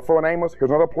 But before in Amos,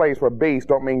 here's another place where beasts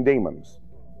don't mean demons.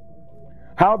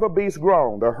 How the beasts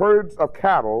groan. The herds of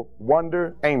cattle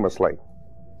wander aimlessly.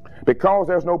 Because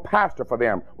there's no pasture for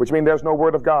them, which means there's no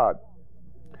word of God.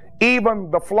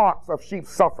 Even the flocks of sheep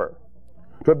suffer.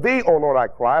 To thee, O Lord, I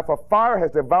cry, for fire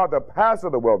has devoured the paths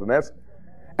of the wilderness,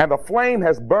 and the flame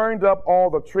has burned up all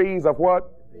the trees of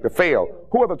what? The field.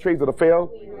 Who are the trees of the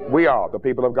field? We are, the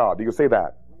people of God. Do you see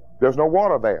that? There's no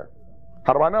water there.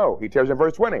 How do I know? He tells you in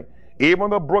verse 20, even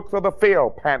the brooks of the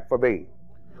field pant for thee.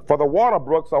 For the water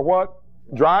brooks are what?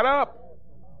 Dried up.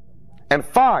 And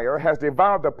fire has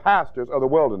devoured the pastures of the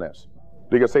wilderness.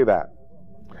 Do you see that?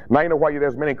 Now you know why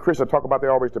there's many Christians talk about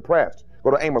they're always depressed.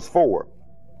 Go to Amos 4.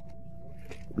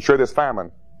 I'm sure there's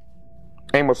famine.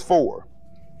 Amos 4.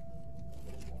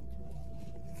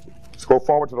 Let's go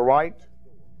forward to the right.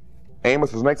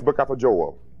 Amos is the next book after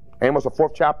Joel. Amos, the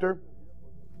 4th chapter.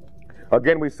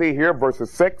 Again, we see here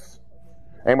verses 6.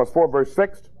 Amos 4, verse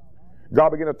 6.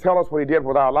 God began to tell us what he did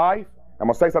with our life. I'm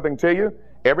going to say something to you.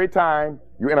 Every time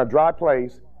you're in a dry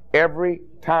place, every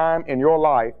time in your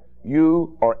life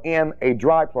you are in a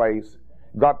dry place,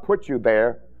 God put you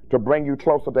there to bring you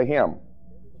closer to him.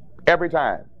 Every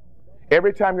time.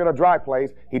 Every time you're in a dry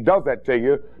place, he does that to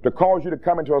you to cause you to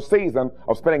come into a season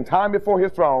of spending time before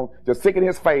his throne, just seeking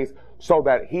his face so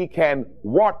that he can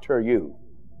water you,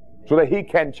 so that he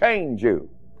can change you.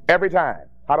 Every time.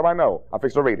 How do I know? I'll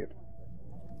fix to read it.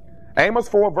 Amos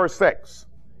 4 verse 6.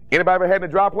 Anybody ever had in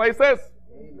dry places?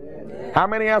 Amen. How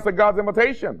many answer God's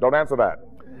invitation? Don't answer that.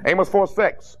 Amos 4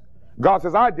 6. God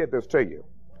says, I did this to you,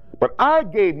 but I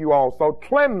gave you also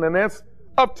cleanliness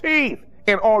of teeth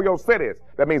in all your cities.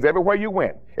 That means everywhere you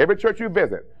went, every church you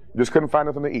visit, you just couldn't find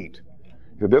nothing to eat.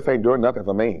 He said, this ain't doing nothing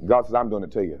for me. God says, I'm doing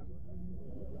it to you.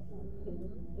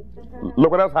 Look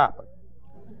what else happened.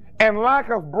 And lack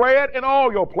of bread in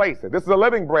all your places. This is a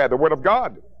living bread, the word of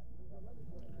God.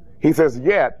 He says,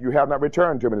 yet you have not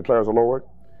returned to me, declares the Lord.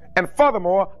 And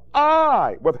furthermore,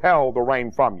 I withheld the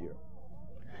rain from you.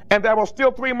 And there was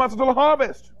still 3 months until the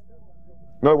harvest.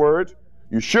 In other words,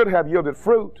 you should have yielded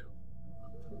fruit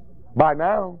by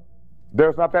now.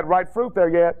 There's not that right fruit there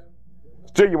yet.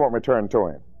 Still you won't return to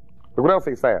him. Look what else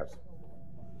he says.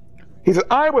 He says,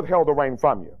 I withheld the rain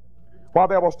from you, while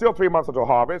there was still 3 months until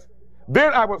harvest.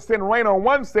 Then I would send rain on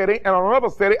one city, and on another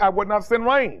city I would not send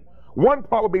rain. One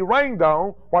part would be rained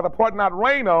on, while the part not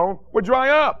rained on would dry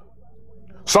up.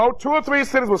 So 2 or 3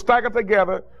 cities would stagger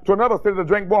together to another city to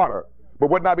drink water, but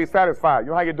would not be satisfied. You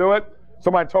know how you do it?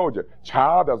 Somebody told you,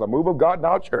 child, there's a move of God in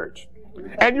our church.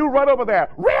 And you run over there.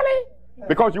 Really?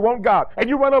 Because you want God. And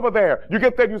you run over there. You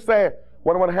get there and you say,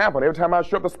 wonder what happened. Every time I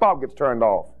show up, the spout gets turned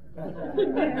off.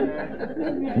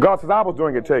 God says, I was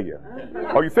doing it to you.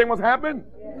 Oh, you think what's happened?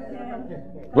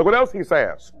 Look what else he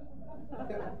says.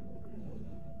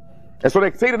 And so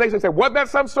they see the next day and say, wasn't that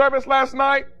some service last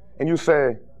night? And you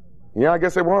say, yeah, I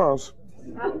guess it was.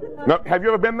 No, have you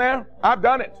ever been there? I've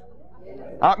done it.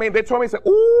 I mean, they told me, said,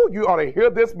 ooh, you ought to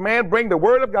hear this man bring the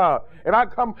word of God. And I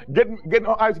come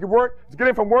I used to get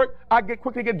in from work. I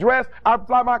quickly get dressed. I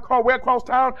fly my car way across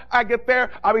town. I get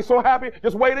there. I'll be so happy,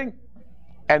 just waiting.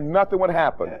 And nothing would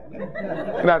happen.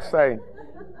 And I'd say,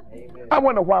 I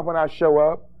wonder why when I show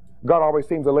up, God always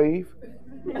seems to leave.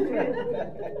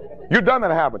 You've done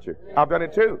that, haven't you? I've done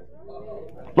it too.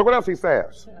 Look what else he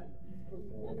says.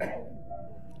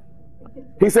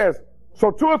 He says, so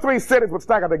 2 or 3 cities would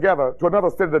stagger together to another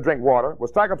city to drink water,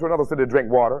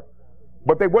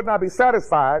 but they would not be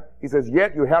satisfied. He says,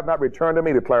 yet you have not returned to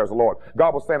me, declares the Lord.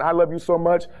 God was saying, I love you so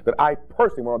much that I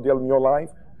personally want to deal in your life.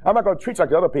 I'm not going to treat you like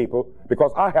the other people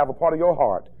because I have a part of your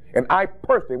heart. And I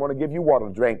personally want to give you water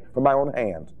to drink from my own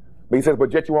hands. But he says,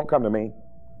 but yet you won't come to me.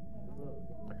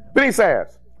 Then he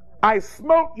says, I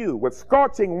smote you with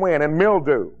scorching wind and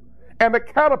mildew, and the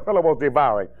caterpillar was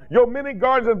devouring your many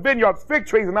gardens and vineyards, fig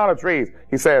trees and olive trees.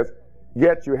 He says,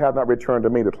 yet you have not returned to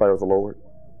me, declares the Lord.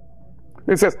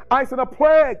 He says, I sent a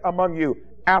plague among you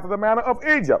after the manner of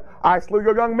Egypt. I slew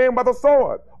your young men by the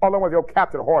sword, along with your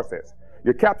captured horses.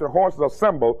 Your captured horses are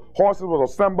symbol. Horses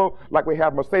was a symbol like we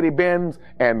have Mercedes-Benz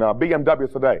and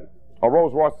BMWs today, or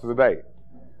Rolls-Royces today.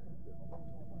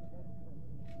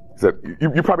 He said,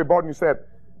 you probably bought it and you said,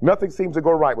 nothing seems to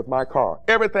go right with my car.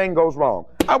 Everything goes wrong.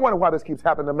 I wonder why this keeps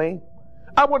happening to me.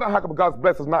 I wonder how come God's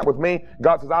blessing is not with me.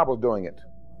 God says I was doing it.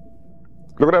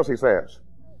 Look what else he says.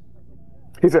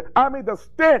 He said, I made the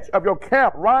stench of your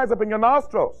camp rise up in your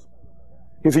nostrils.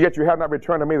 He said, yet you have not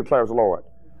returned to me, declares the Lord.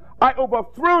 I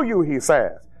overthrew you, he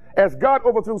says, as God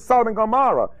overthrew Sodom and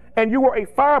Gomorrah, and you were a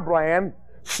firebrand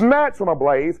snatched from a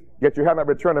blaze, yet you have not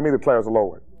returned to me, declares the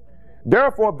Lord.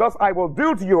 Therefore, thus I will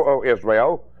do to you, O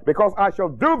Israel, because I shall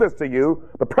do this to you.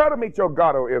 Prepare to meet your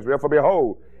God, O Israel, for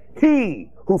behold, he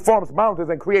who forms mountains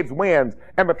and creates winds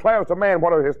and declares to man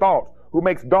what are his thoughts, who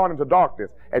makes dawn into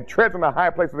darkness and treads on the high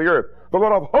place of the earth. The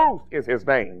Lord of hosts is his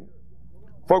name.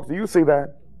 Folks, do you see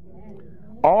that?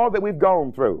 All that we've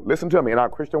gone through, listen to me, in our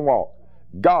Christian walk,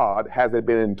 God has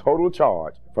been in total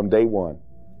charge from day one.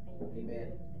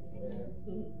 Amen.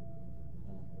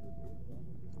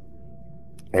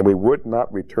 And we would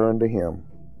not return to him.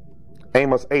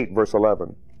 Amos 8, verse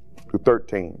 11 to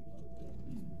 13.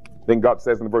 Then God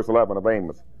says in verse 11 of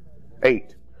Amos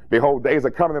 8, behold, days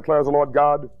are coming, declares the Lord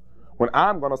God, when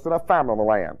I'm going to send a famine on the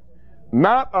land.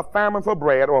 Not a famine for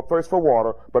bread or a thirst for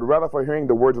water, but rather for hearing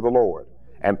the words of the Lord.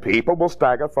 And people will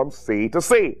stagger from sea to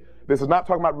sea. This is not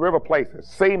talking about river places.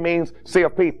 Sea means sea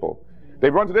of people.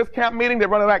 They run to this camp meeting, they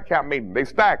run to that camp meeting. They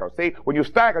stagger. See, when you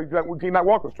stagger, you're not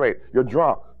walking straight. You're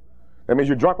drunk. That means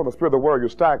you're drunk on the spirit of the world. You're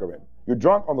staggering. You're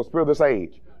drunk on the spirit of this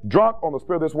age. Drunk on the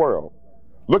spirit of this world.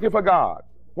 Looking for God.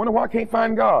 Wonder why I can't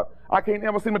find God. I can't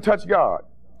ever seem to touch God.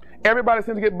 Everybody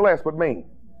seems to get blessed but me.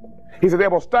 He said they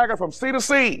will stagger from sea to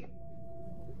sea.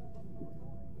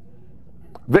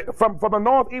 From the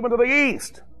north even to the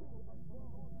east.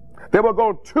 They will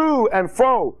go to and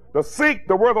fro to seek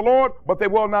the word of the Lord, but they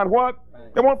will not what?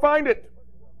 They won't find it.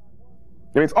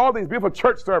 It means all these beautiful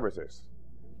church services.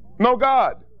 No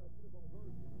God.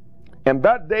 And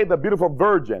that day the beautiful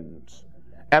virgins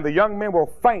and the young men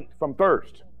will faint from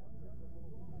thirst.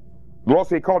 The Lord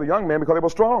said he called the young men because they were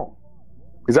strong.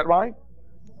 Is that right?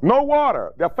 No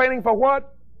water. They're fainting for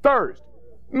what? Thirst.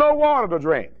 No water to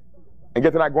drink. And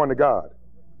yet they're not going to God.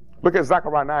 Look at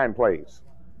Zechariah 9, please.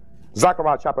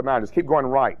 Zechariah chapter 9. Just keep going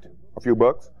right a few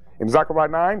books. In Zechariah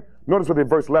 9, notice with it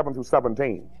verse 11 through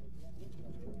 17.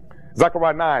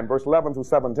 Zechariah 9, verse 11 through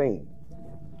 17.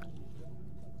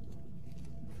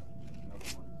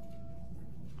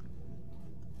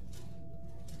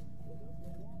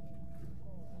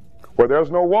 Where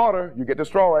there's no water, you get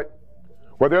destroyed.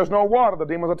 Where there's no water, the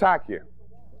demons attack you.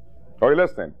 Are you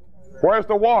listening? Where's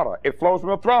the water? It flows from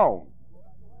the throne.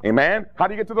 Amen? How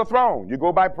do you get to the throne? You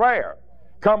go by prayer.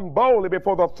 Come boldly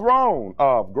before the throne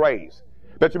of grace,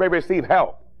 that you may receive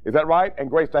help. Is that right? And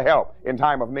grace to help in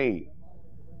time of need.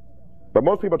 But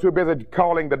most people are too busy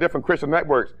calling the different Christian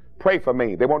networks, pray for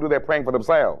me. They won't do their praying for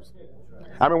themselves.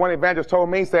 I mean, one evangelist told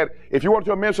me, said, if you want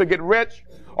your ministry to get rich,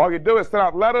 all you do is send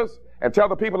out letters and tell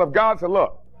the people of God, say,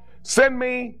 look, send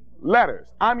me letters.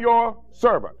 I'm your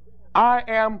servant. I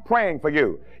am praying for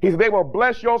you. He said, they will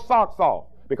bless your socks off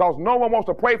because no one wants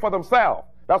to pray for themselves.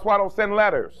 That's why I don't send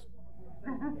letters.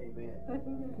 Amen.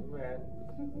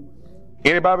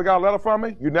 Anybody got a letter from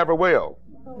me? You never will.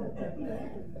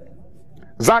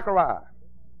 Zechariah,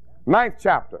 9th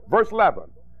chapter, verse 11.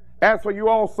 As for you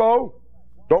also,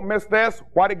 don't miss this.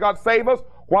 Why did God save us?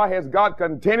 Why has God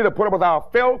continued to put up with our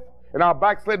filth and our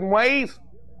backslidden ways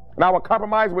and our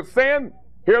compromise with sin?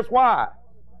 Here's why.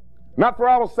 Not for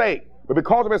our sake, but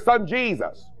because of his son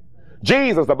Jesus.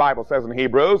 Jesus, the Bible says in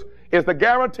Hebrews, is the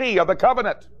guarantee of the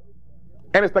covenant.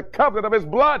 And it's the covenant of his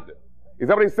blood. Is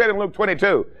that what he said in Luke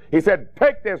 22? He said,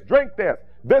 take this, drink this.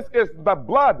 This is the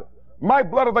blood, my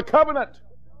blood of the covenant,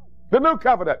 the new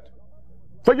covenant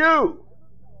for you.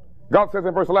 God says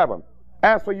in verse 11,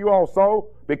 as for you also,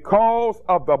 because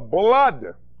of the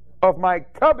blood of my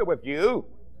covenant with you,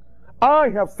 I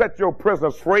have set your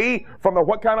prisoners free from the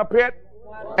what kind of pit?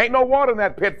 Water. Ain't no water in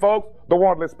that pit, folks. The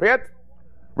waterless pit.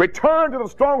 Return to the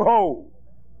stronghold.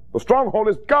 The stronghold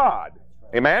is God.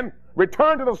 Amen.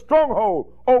 Return to the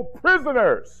stronghold, O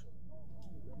prisoners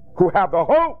who have the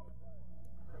hope.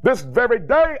 This very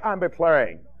day I'm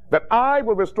declaring that I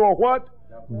will restore what?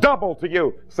 Double to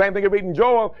you. Same thing you read in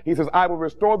Joel. He says, I will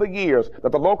restore the years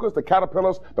that the locusts, the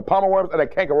caterpillars, the palmer worms, and the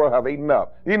cankerworm have eaten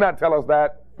up. Did he not tell us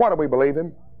that? Why do we believe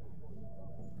him?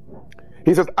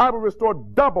 He says, I will restore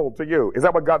double to you. Is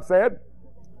that what God said?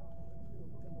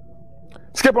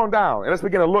 Skip on down and let's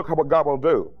begin to look at what God will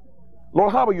do.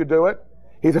 Lord, how will you do it?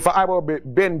 He said, for I will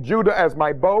bend Judah as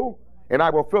my bow, and I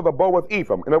will fill the bow with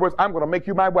Ephraim. In other words, I'm going to make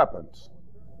you my weapons.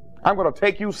 I'm going to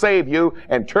take you, save you,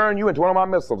 and turn you into one of my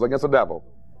missiles against the devil.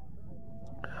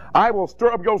 I will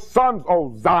stir up your sons,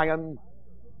 O Zion.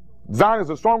 Zion is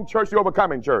a strong church, the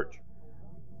overcoming church.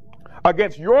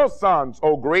 Against your sons,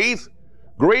 O Greece.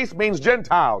 Greece means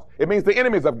Gentiles. It means the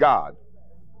enemies of God.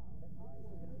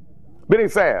 Then he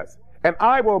says, and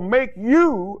I will make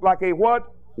you like a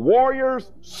what?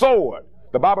 Warrior's sword.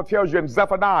 The Bible tells you in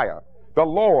Zephaniah, the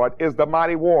Lord is the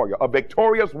mighty warrior, a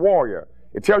victorious warrior.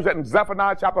 It tells you that in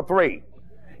Zephaniah chapter 3.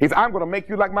 He says, I'm going to make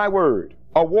you like my word,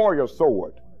 a warrior's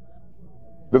sword.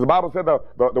 Does the Bible say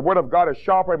the word of God is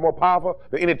sharper and more powerful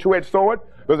than any two-edged sword?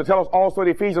 Does it tell us also in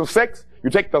Ephesians 6, you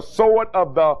take the sword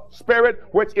of the Spirit,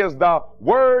 which is the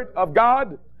word of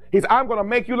God? He says, I'm going to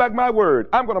make you like my word.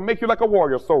 I'm going to make you like a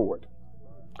warrior's sword.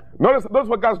 Notice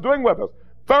what God's doing with us.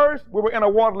 First, we were in a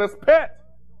waterless pit.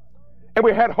 And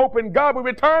we had hope in God. We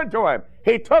returned to him.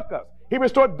 He took us. He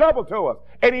restored double to us.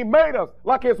 And he made us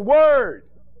like his word.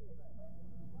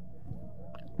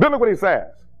 Then look what he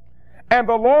says. And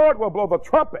the Lord will blow the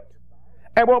trumpet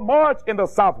and will march in the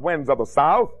south winds of the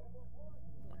south.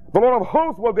 The Lord of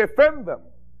hosts will defend them,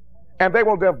 and they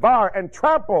will devour and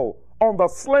trample on the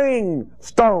sling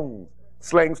stones.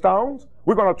 Sling stones?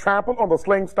 We're going to trample on the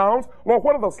sling stones. Lord,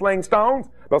 what are the sling stones?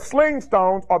 The sling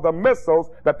stones are the missiles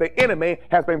that the enemy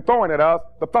has been throwing at us,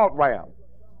 the thought ram.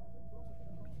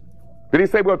 Did he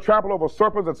say we'll trample over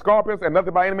serpents and scorpions and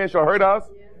nothing by any means shall hurt us?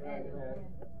 Yes.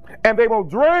 And they will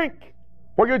drink.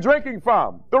 Where you're drinking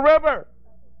from? The river.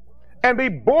 And be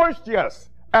boisterous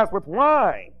as with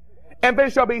wine. And they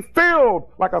shall be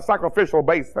filled like a sacrificial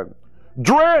basin.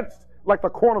 Drenched like the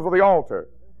corners of the altar.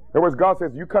 In other words, God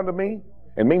says, you come to me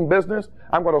and mean business,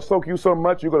 I'm going to soak you so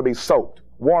much you're going to be soaked,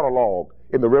 waterlogged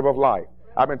in the river of life.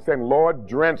 I've been saying, Lord,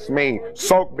 drench me,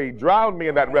 soak me, drown me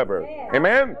in that river.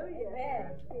 Amen?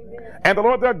 And the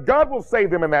Lord their God will save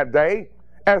them in that day,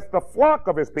 as the flock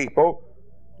of his people.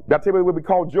 That typically would be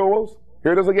called jewels.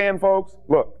 Here it is again, folks.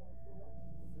 Look.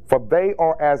 For they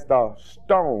are as the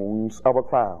stones of a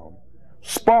crown,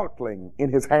 sparkling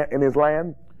in his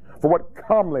land. For what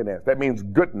comeliness, that means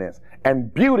goodness,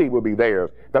 and beauty will be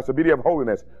theirs. That's the beauty of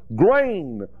holiness.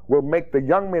 Grain will make the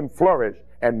young men flourish,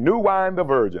 and new wine the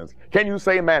virgins. Can you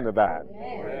say amen to that?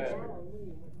 Amen.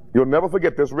 You'll never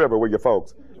forget this river, will you,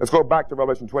 folks? Let's go back to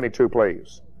Revelation 22,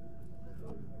 please.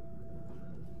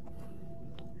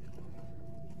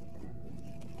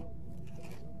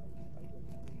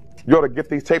 You ought to get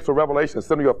these tapes of Revelation and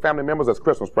send to your family members as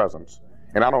Christmas presents.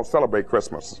 And I don't celebrate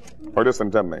Christmas. Or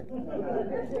listen to me.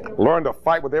 Learn to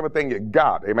fight with everything you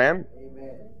got. Amen?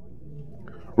 Amen.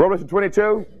 Revelation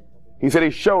 22, he said he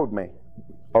showed me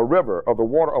a river of the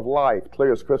water of life,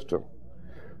 clear as crystal,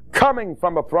 coming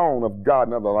from the throne of God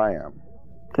and of the Lamb.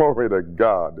 Glory to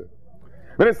God.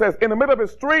 Then it says, in the middle of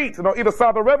his streets and on either side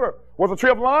of the river was a tree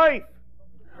of life,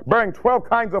 bearing 12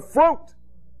 kinds of fruit.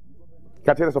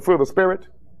 Can I tell you, it's the fruit of the Spirit?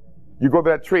 You go to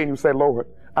that tree and you say, Lord,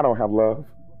 I don't have love.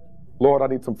 Lord, I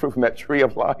need some fruit from that tree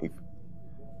of life.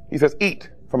 He says, eat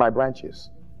from my branches.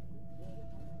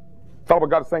 That's what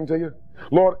God is saying to you?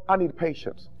 Lord, I need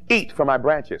patience. Eat from my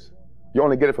branches. You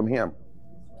only get it from him.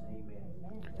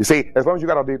 You see, as long as you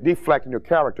got a defect in your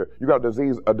character, you got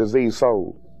a diseased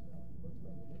soul.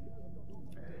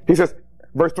 He says,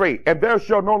 verse 3, and there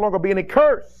shall no longer be any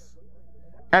curse,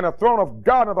 and the throne of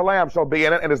God and of the Lamb shall be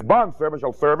in it, and his bondservant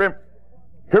shall serve him.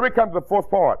 Here we come to the fourth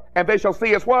part. And they shall see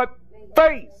his what?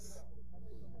 Face.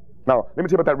 Now, let me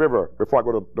tell you about that river before I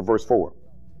go to verse 4.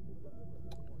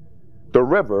 The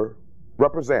river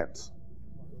represents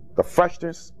the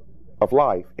freshness of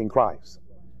life in Christ.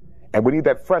 And we need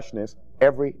that freshness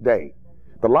every day.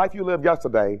 The life you lived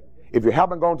yesterday, if you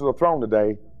haven't gone to the throne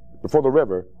today, before the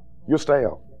river, you're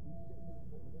stale.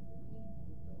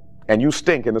 And you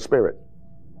stink in the spirit.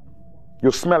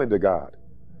 You're smelly to God.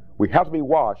 We have to be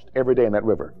washed every day in that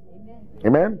river.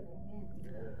 Amen?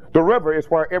 The river is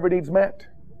where every need's met.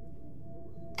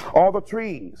 All the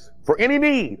trees, for any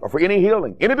need or for any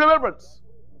healing, any deliverance.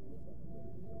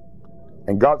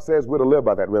 And God says we're to live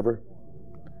by that river.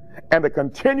 And the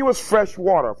continuous fresh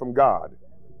water from God.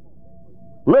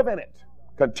 Live in it,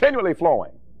 continually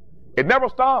flowing. It never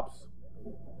stops.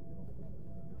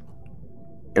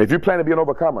 And if you plan to be an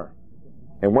overcomer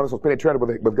and want to spend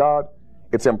eternity with God,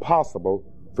 it's impossible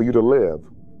for you to live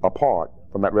apart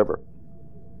from that river.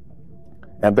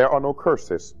 And there are no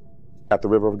curses at the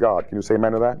river of God. Can you say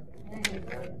amen to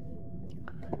that?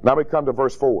 Now we come to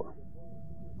verse 4.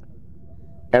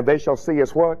 And they shall see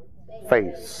his what?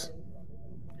 Face.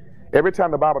 Every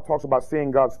time the Bible talks about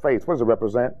seeing God's face, what does it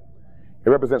represent? It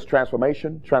represents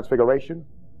transformation, transfiguration.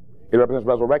 It represents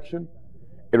resurrection.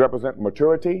 It represents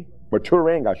maturity,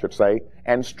 maturing, I should say,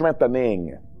 and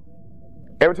strengthening.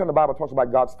 Every time the Bible talks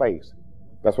about God's face,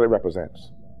 that's what it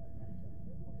represents.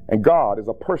 And God is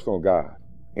a personal God.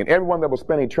 And everyone that will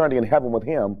spend eternity in heaven with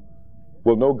him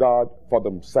will know God for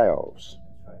themselves.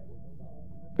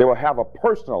 They will have a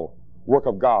personal work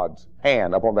of God's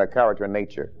hand upon their character and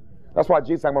nature. That's why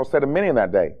Jesus, I'm going to say to many in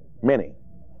that day, many.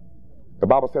 The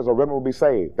Bible says a remnant will be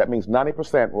saved. That means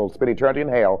 90% will spend eternity in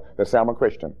hell that say I'm a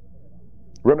Christian.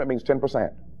 Remnant means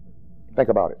 10%. Think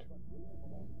about it.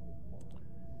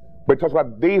 But he talks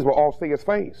about these will all see his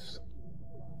face.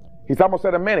 He's almost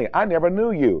said to many, I never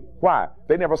knew you. Why?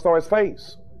 They never saw his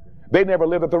face. They never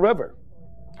lived at the river.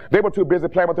 They were too busy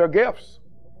playing with their gifts.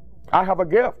 I have a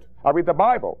gift. I read the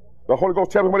Bible. The Holy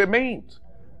Ghost tells me what it means.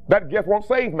 That gift won't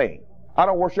save me. I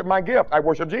don't worship my gift. I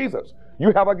worship Jesus.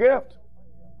 You have a gift.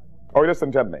 Oh,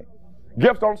 listen to me.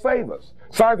 Gifts don't save us.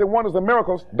 Signs and wonders and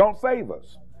miracles don't save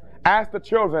us. Ask the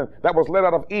children that was led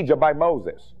out of Egypt by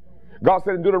Moses. God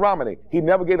said in Deuteronomy, he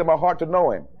never gave them a heart to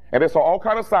know him. And they saw all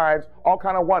kind of signs, all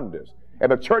kind of wonders.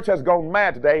 And the church has gone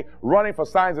mad today, running for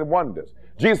signs and wonders.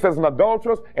 Jesus says an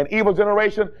adulterous and evil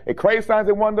generation, it craves signs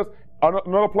and wonders.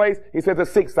 Another place, he says it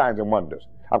seeks signs and wonders.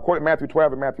 I'm quoting Matthew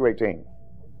 12 and Matthew 18.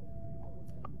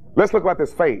 Let's look at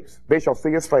this face. They shall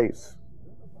see his face.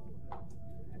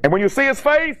 And when you see his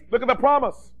face, look at the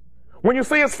promise. When you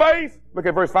see his face, look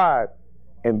at verse 5.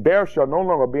 And there shall no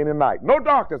longer be any night. No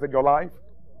darkness in your life.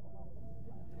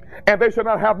 And they shall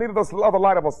not have neither the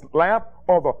light of a lamp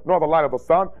nor the light of the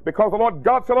sun, because the Lord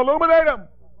God shall illuminate them.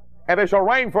 And they shall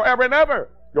reign forever and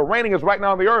ever. Your reigning is right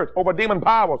now on the earth over demon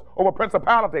powers, over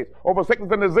principalities, over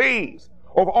sickness and disease,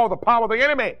 over all the power of the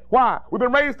enemy. Why? We've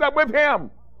been raised up with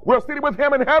him. We're seated with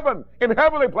him in heaven, in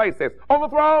heavenly places, on the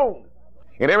throne.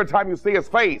 And every time you see his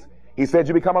face, he said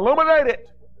you become illuminated.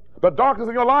 The darkness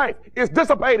in your life is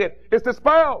dissipated, it's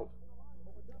dispelled.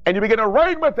 And you begin to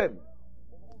reign with him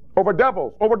over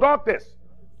devils, over darkness.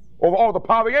 over all the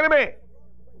power of the enemy.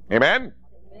 Amen?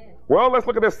 Well, let's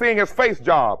look at this seeing his face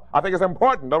job. I think it's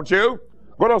important, don't you?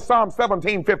 Go to Psalm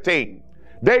 17:15.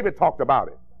 David talked about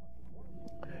it.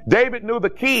 David knew the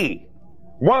key,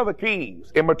 one of the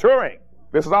keys in maturing.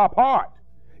 This is our part,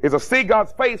 is to see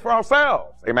God's face for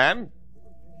ourselves. Amen?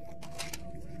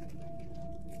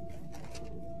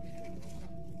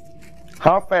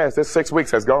 How fast this 6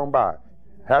 weeks has gone by,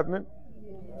 hasn't it?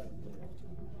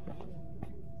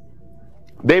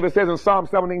 David says in Psalm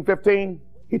 17:15,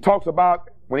 he talks about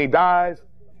when he dies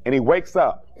and he wakes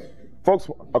up. Folks,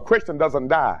 a Christian doesn't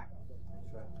die.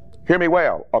 Hear me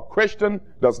well. A Christian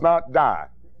does not die.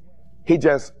 He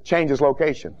just changes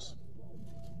locations.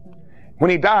 When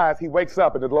he dies, he wakes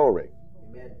up in the glory.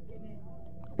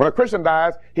 When a Christian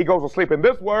dies, he goes to sleep in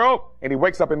this world and he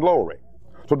wakes up in glory.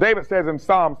 So David says in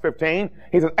Psalm 15,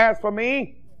 he says, as for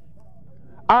me,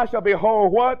 I shall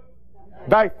behold what?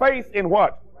 Thy face in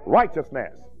what?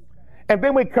 Righteousness. And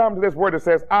then we come to this word that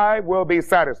says, I will be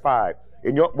satisfied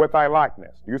with thy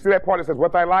likeness. Do you see that part that says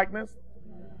with thy likeness?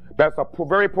 That's a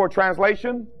very poor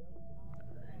translation.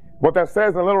 What that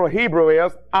says in the literal Hebrew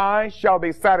is, I shall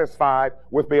be satisfied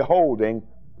with beholding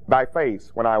thy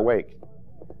face when I awake.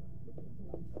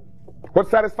 What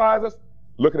satisfies us?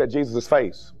 Looking at Jesus'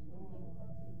 face.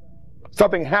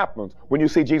 Something happens when you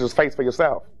see Jesus' face for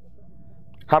yourself.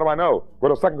 How do I know?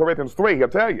 Go to 2 Corinthians 3, he'll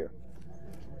tell you.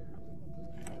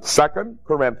 2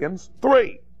 Corinthians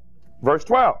 3, verse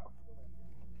 12.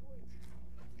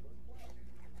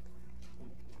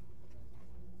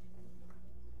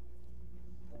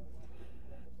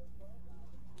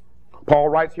 Paul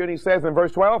writes here and he says in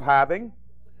verse 12, having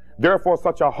therefore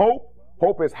such a hope,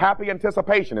 hope is happy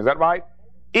anticipation, is that right?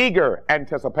 Eager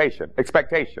anticipation,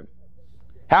 expectation.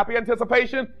 Happy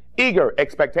anticipation, eager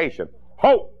expectation.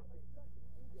 Hope,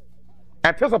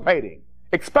 anticipating,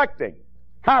 expecting,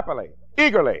 happily,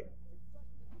 eagerly.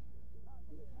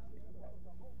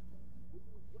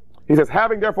 He says,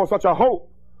 having therefore such a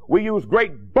hope, we use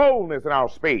great boldness in our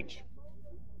speech.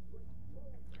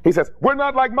 He says, we're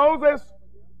not like Moses.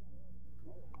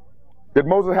 Did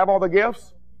Moses have all the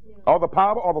gifts, all the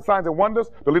power, all the signs and wonders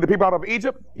to lead the people out of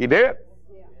Egypt? He did.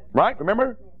 Right?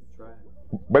 Remember?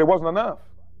 But it wasn't enough.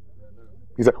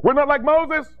 He said, we're not like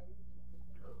Moses,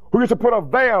 who used to put a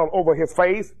veil over his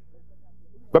face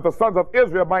that the sons of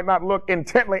Israel might not look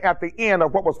intently at the end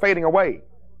of what was fading away.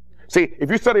 See,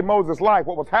 if you study Moses' life,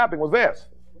 what was happening was this.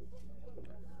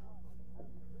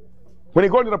 When he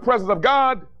go into the presence of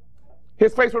God,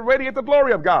 his face would radiate the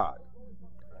glory of God.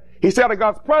 He said in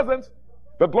God's presence,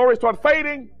 the glory started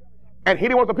fading, and he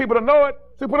didn't want the people to know it,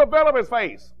 so he put a veil over his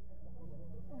face.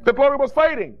 The glory was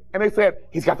fading, and they said,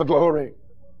 he's got the glory.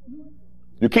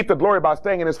 You keep the glory by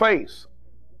staying in his face.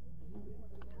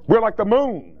 We're like the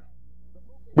moon.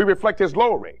 We reflect his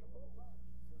glory.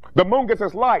 The moon gets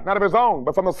its light, not of his own,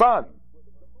 but from the sun.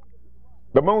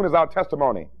 The moon is our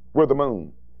testimony. We're the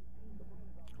moon.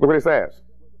 Look what he says.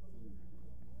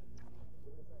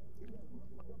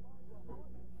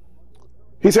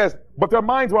 He says, but their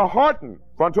minds were hardened,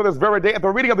 for until this very day, at the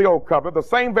reading of the old covenant, the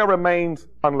same veil remains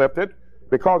unlifted,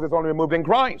 because it's only removed in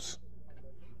Christ.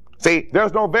 See,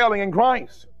 there's no veiling in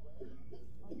Christ.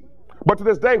 But to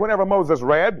this day, whenever Moses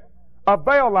read, a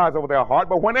veil lies over their heart,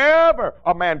 but whenever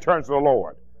a man turns to the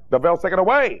Lord, the veil's taken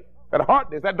away. That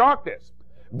hardness, that darkness.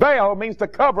 Veil means to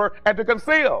cover and to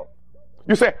conceal.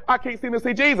 You say, I can't seem to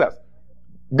see Jesus.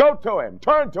 Go to him,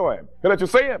 turn to him, he'll let you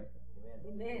see him.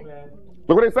 Amen.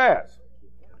 Look what he says.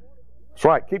 That's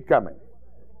right, keep coming.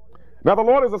 Now the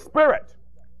Lord is a spirit,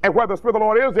 and where the Spirit of the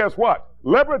Lord is, there's what?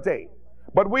 Liberty.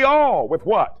 But we all, with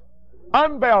what?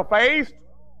 Unveiled face,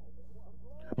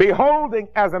 beholding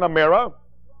as in a mirror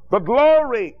the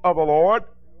glory of the Lord.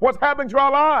 What's happening to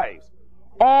our lives?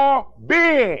 Are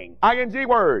being, ing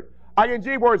word.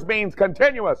 Ing words means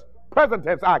continuous, present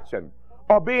tense action.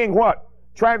 Are being what?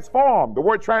 Transformed. The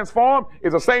word transform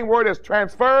is the same word as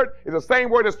transferred, is the same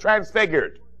word as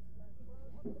transfigured.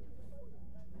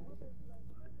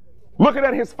 Looking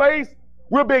at his face,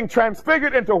 we're being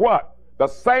transfigured into what? The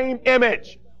same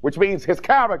image, which means his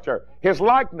character, his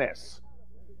likeness,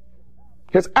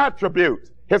 his attributes,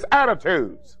 his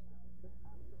attitudes.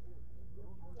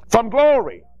 From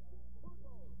glory,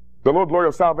 the Lord glory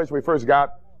of salvation we first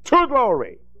got, to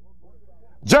glory,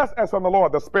 just as from the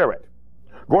Lord the Spirit.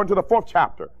 Going to the 4th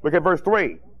chapter, look at verse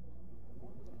 3.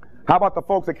 How about the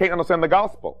folks that can't understand the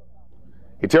gospel?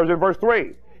 He tells you in verse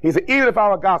 3, he said, even if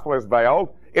our gospel is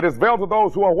veiled, it is veiled to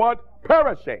those who are what?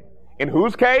 Perishing. In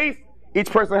whose case? Each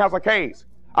person has a case.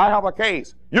 I have a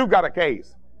case. You've got a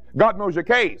case. God knows your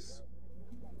case.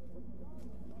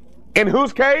 In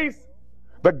whose case?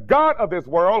 The God of this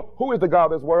world. Who is the God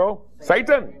of this world?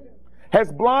 Satan.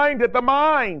 has blinded the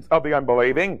minds of the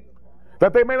unbelieving,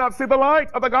 that they may not see the light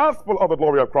of the gospel of the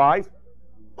glory of Christ,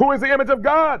 who is the image of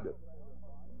God.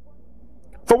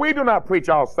 For we do not preach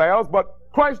ourselves, but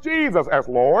Christ Jesus as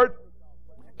Lord,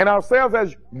 and ourselves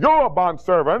as your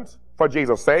bondservants for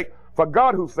Jesus' sake. For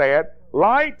God, who said,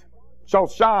 light shall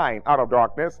shine out of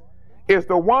darkness, is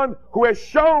the one who has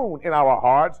shone in our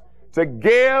hearts to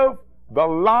give the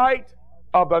light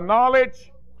of the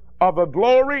knowledge of the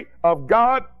glory of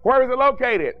God. Where is it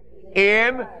located?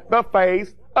 In the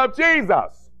face of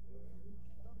Jesus.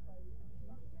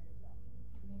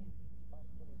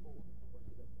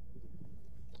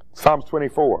 Psalms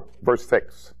 24, verse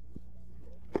 6.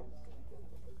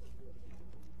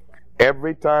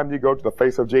 Every time you go to the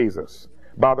face of Jesus,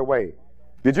 by the way,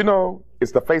 did you know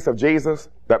it's the face of Jesus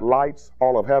that lights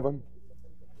all of heaven?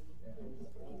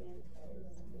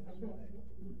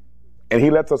 And he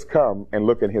lets us come and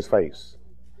look in his face.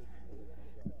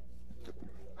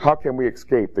 How can we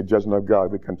escape the judgment of God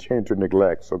if we continue to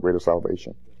neglect so great a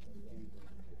salvation?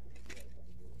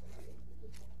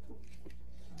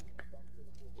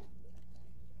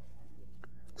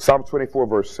 Psalm 24,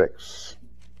 verse 6.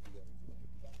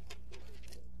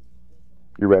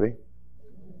 You ready?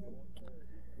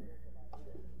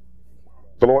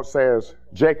 The Lord says,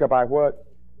 Jacob I what?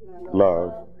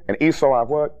 Love. And Esau I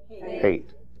what? Hate.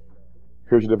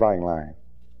 Here's your dividing line.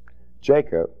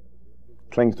 Jacob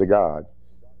clings to God.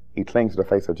 He clings to the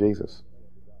face of Jesus.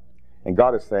 And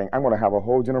God is saying, I'm going to have a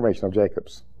whole generation of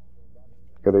Jacobs.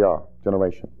 Here they are,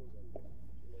 generation.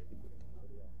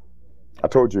 I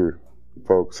told you,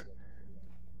 folks,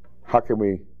 how can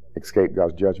we escape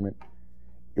God's judgment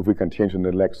if we continue to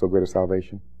neglect so great a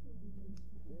salvation?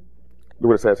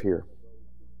 Look what it says here.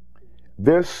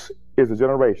 This is the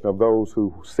generation of those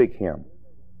who seek him.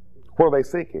 What are they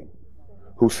seeking?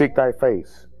 Who seek thy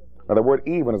face. Now the word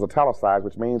even is italicized,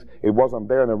 which means it wasn't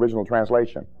there in the original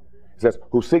translation. It says,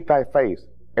 who seek thy face.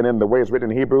 And in the way it's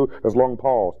written in Hebrew, there's long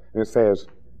pause. And it says,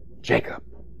 Jacob.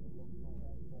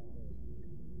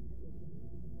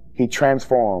 He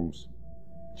transforms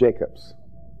Jacob's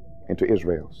into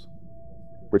Israel's,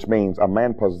 which means a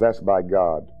man possessed by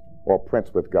God or a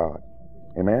prince with God.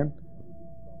 Amen?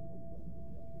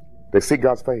 They seek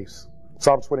God's face.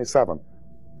 Psalm 27.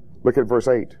 Look at verse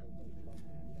 8.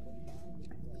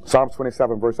 Psalms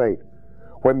 27, verse 8.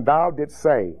 When thou didst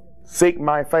say, seek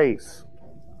my face,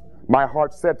 my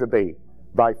heart said to thee,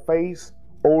 thy face,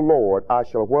 O Lord, I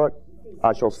shall what?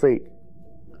 I shall seek.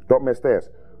 Don't miss this.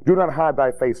 Do not hide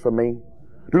thy face from me.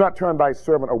 Do not turn thy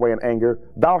servant away in anger.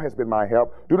 Thou hast been my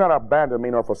help. Do not abandon me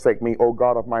nor forsake me, O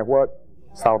God of my what?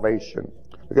 Salvation.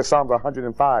 Look at Psalms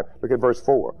 105. Look at verse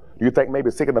 4. Do you think maybe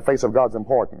seeking the face of God is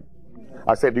important?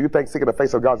 I said, do you think seeking the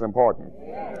face of God is important?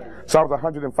 Yeah. Psalms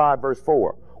 105, verse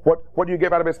 4. What do you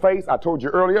get out of his face? I told you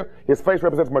earlier, his face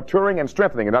represents maturing and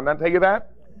strengthening. And didn't I tell you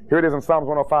that? Here it is in Psalms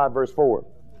 105, verse 4.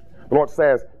 The Lord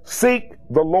says, seek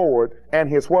the Lord and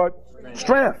his what?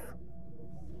 Strength.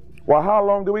 Well, how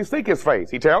long do we seek his face?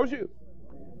 He tells you.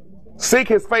 Seek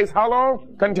his face how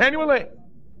long? Continually.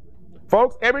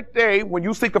 Folks, every day when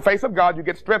you seek the face of God, you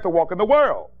get strength to walk in the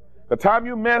world. The time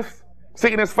you miss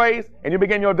seeking his face and you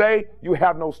begin your day, you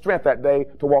have no strength that day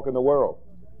to walk in the world.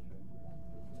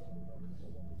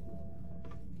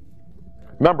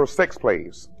 Number 6,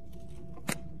 please.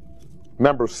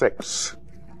 Number 6.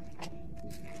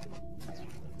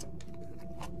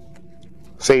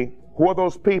 See, who are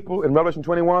those people in Revelation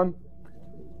 21?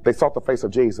 They sought the face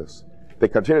of Jesus. They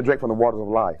continue to drink from the waters of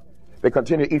life. They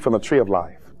continue to eat from the tree of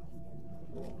life.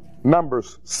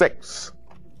 Numbers 6.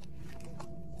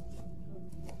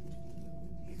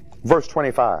 Verse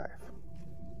 25.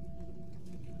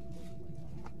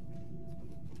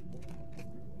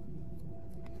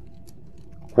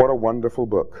 What a wonderful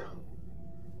book.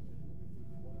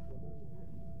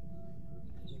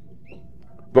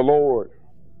 The Lord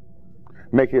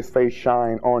make his face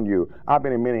shine on you. I've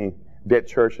been in many dead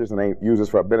churches and they use this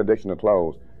for a benediction to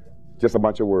close. Just a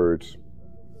bunch of words.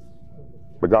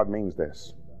 But God means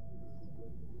this.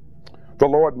 The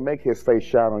Lord make his face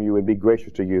shine on you and be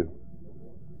gracious to you.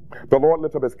 The Lord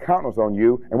lift up his countenance on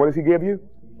you, and what does he give you?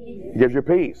 Peace. He gives you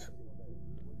peace.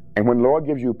 And when the Lord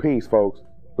gives you peace, folks,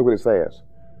 look what it says.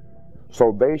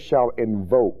 So they shall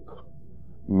invoke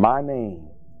my name.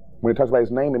 When it talks about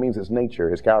his name, it means his nature,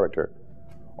 his character,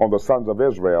 on the sons of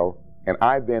Israel, and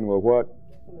I then will what?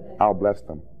 I'll bless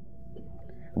them.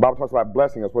 The Bible talks about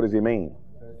blessing us. What does he mean?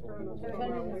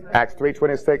 Acts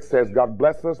 3:26 says, God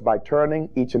blesses us by turning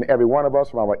each and every one of us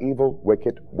from our evil,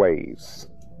 wicked ways.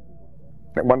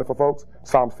 Isn't that wonderful, folks?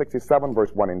 Psalm 67,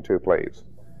 verse 1 and 2, please.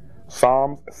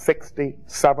 Psalms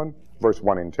 67, verse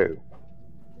 1 and 2.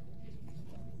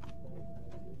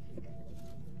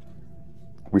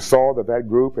 We saw that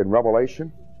group in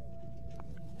Revelation,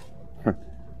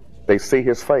 they see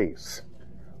his face.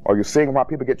 Are you seeing why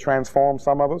people get transformed,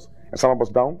 some of us, and some of us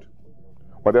don't?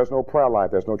 Well, there's no prayer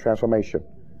life, there's no transformation.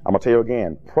 I'm going to tell you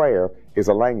again, prayer is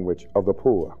a language of the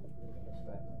poor.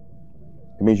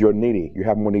 It means you're needy. You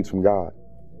have more needs from God.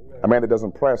 A man that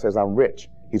doesn't pray says, I'm rich.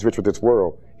 He's rich with this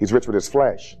world. He's rich with his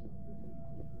flesh.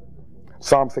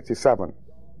 Psalm 67,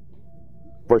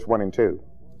 verse 1 and 2.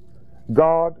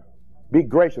 God, be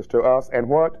gracious to us and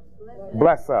what?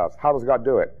 Bless us. How does God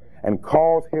do it? And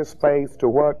cause his face to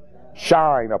what?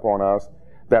 Shine upon us,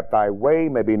 that thy way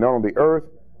may be known on the earth,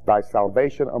 thy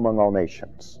salvation among all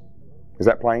nations. Is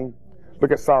that plain?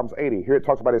 Look at Psalms 80. Here it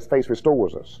talks about his face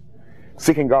restores us.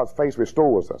 Seeking God's face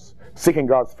restores us. Seeking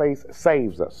God's face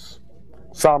saves us.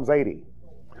 Psalms 80.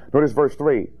 Notice verse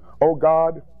 3. O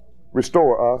God,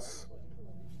 restore us.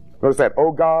 Notice that.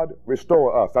 O God,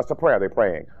 restore us. That's the prayer they're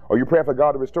praying. Are you praying for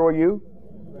God to restore you?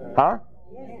 Huh?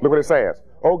 Look what it says.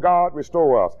 O God,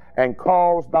 restore us, and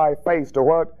cause thy face to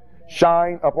what?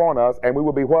 Shine upon us, and we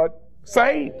will be what?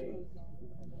 Saved. Isn't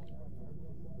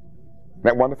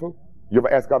that wonderful? You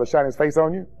ever ask God to shine his face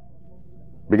on you?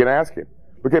 Begin to ask him.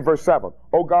 Look at verse 7.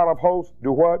 O God of hosts,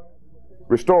 do what?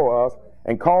 Restore us,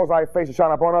 and cause thy face to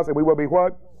shine upon us, and we will be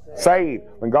what? Saved.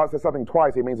 When God says something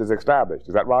twice, he means it's established.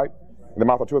 Is that right? In the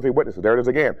mouth of two or three witnesses. There it is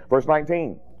again. Verse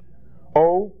 19.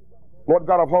 O Lord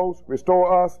God of hosts,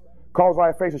 restore us, cause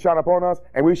thy face to shine upon us,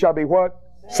 and we shall be what?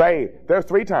 Saved. There's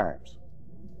 3 times.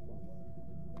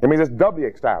 It means it's doubly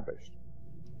established.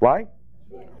 Right?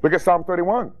 Look at Psalm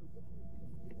 31.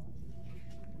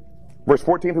 Verse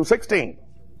 14 through 16.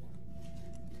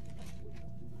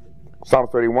 Psalm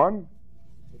 31.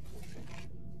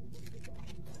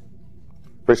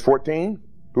 Verse 14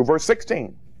 through verse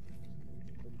 16.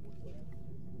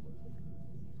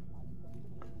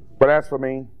 But as for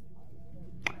me,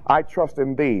 I trust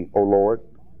in thee, O Lord.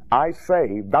 I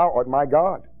say, thou art my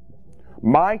God.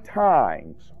 My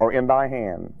times are in thy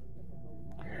hand.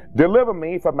 Deliver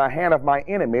me from the hand of my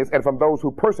enemies and from those who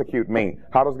persecute me.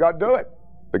 How does God do it?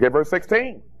 Look at verse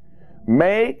 16.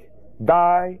 Make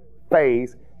thy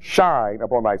face shine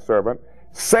upon thy servant.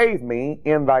 Save me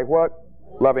in thy what?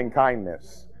 Loving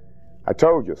kindness. I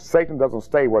told you, Satan doesn't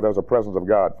stay where there's a presence of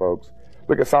God, folks.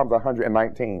 Look at Psalms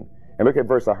 119 and look at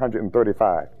verse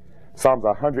 135. Psalms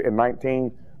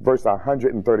 119, verse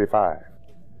 135.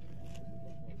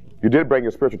 You did bring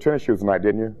your spiritual tennis shoes tonight,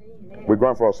 didn't you? We're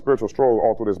going for a spiritual stroll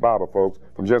all through this Bible, folks,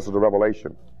 from Genesis to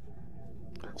Revelation.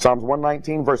 Psalms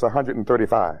 119, verse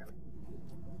 135.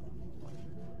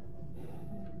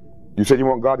 You said you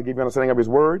want God to give you understanding of his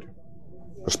word?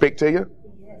 To speak to you?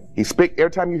 He speak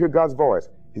every time you hear God's voice,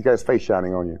 he's got his face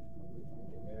shining on you.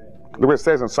 Look what it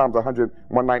says in Psalms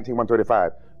 119,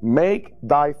 135. Make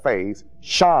thy face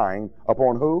shine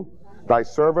upon who? Thy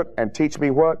servant, and teach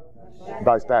me what?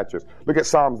 Thy statutes. Look at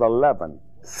Psalms 11,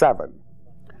 7.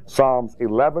 Psalms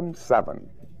 11, 7.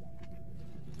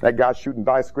 That guy shooting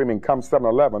dice screaming, come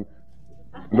 7-Eleven.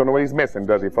 Don't know what he's missing,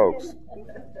 does he, folks?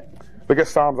 Look at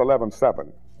Psalms 11,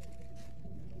 7.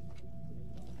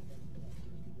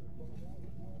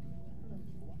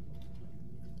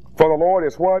 For the Lord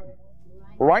is what?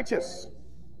 Righteous.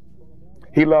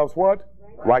 He loves what?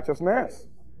 Righteousness.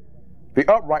 The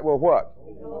upright will what?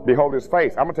 Behold his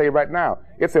face. I'm going to tell you right now,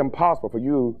 it's impossible for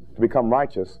you to become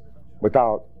righteous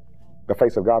without the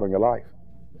face of God in your life.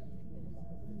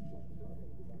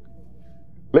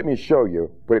 Let me show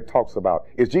you what it talks about.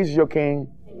 Is Jesus your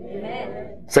king?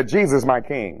 Amen. Said, Jesus is my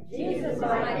king. Jesus is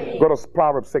my king. Go to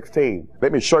Proverbs 16.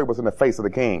 Let me show you what's in the face of the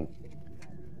king.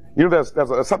 You know,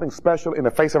 there's something special in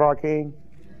the face of our king.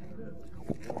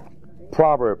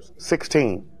 Proverbs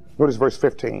 16. Notice verse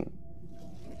 15.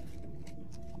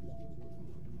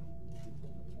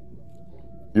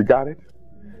 You got it?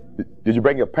 Did you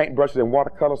bring your paintbrushes and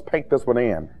watercolors? Paint this one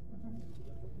in.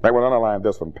 That one, underline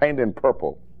this one. Paint it in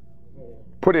purple.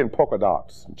 Put it in polka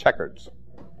dots and checkers.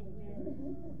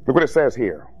 Look what it says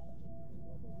here.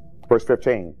 Verse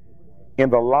 15. In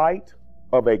the light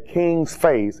of a king's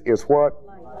face is what?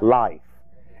 Life.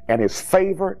 And his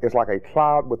favor is like a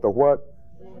cloud with the what?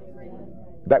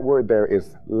 That word there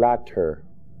is latter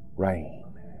rain.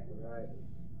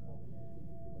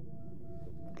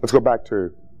 Let's go back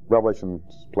to Revelation,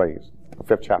 please. The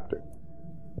 5th chapter.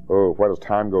 Oh, where does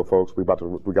time go, folks? We got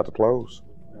to close.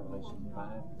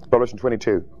 Revelation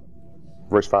 22,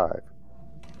 verse 5.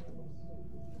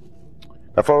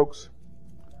 Now, folks,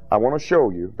 I want to show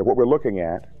you that what we're looking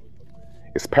at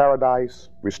is paradise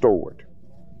restored.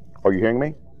 Are you hearing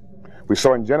me? We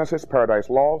saw in Genesis paradise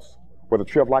lost, where the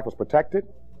tree of life was protected.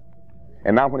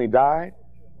 And now when he died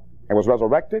and was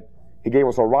resurrected, he gave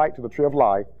us a right to the tree of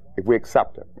life if we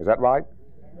accept Him. Is that right?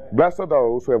 Blessed are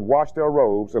those who have washed their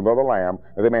robes in the blood of the Lamb,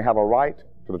 that they may have a right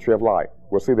to the tree of life.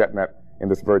 We'll see that in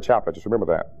this very chapter. Just remember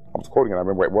that. I was quoting it. I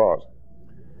remember where it was.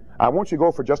 I want you to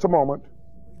go for just a moment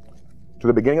to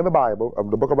the beginning of the Bible,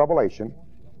 of the book of Revelation.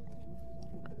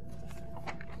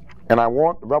 And I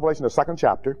want Revelation, the 2nd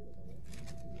chapter,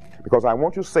 because I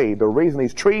want you to see the reason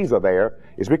these trees are there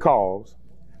is because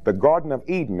the Garden of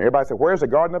Eden. Everybody say, where's the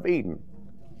Garden of Eden?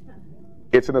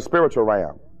 It's in the spiritual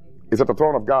realm. It's at the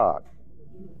throne of God.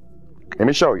 Let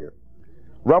me show you.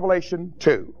 Revelation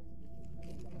 2.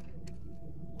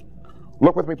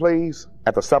 Look with me, please,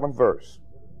 at the 7th verse.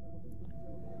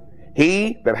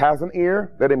 He that has an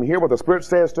ear, let him hear what the Spirit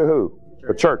says to who?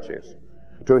 The churches.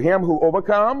 To him who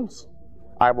overcomes,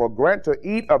 I will grant to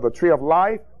eat of the tree of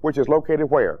life, which is located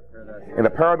where? In the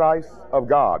paradise of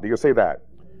God. Do you see that?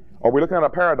 Are we looking at a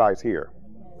paradise here?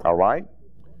 All right.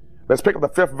 Let's pick up the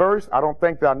 5th verse. I don't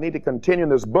think that I need to continue in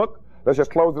this book. Let's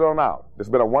just close it on out. This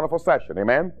has been a wonderful session.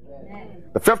 Amen?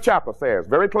 The 5th chapter says,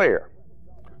 very clear,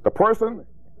 the person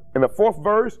in the 4th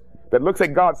verse that looks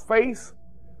at God's face,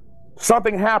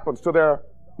 something happens to their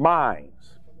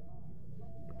minds.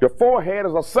 Your forehead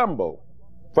is a symbol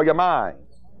for your mind.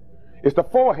 It's the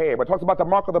forehead. When it talks about the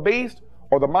mark of the beast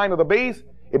or the mind of the beast,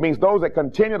 it means those that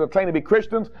continue to claim to be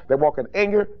Christians, that walk in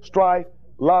anger, strife,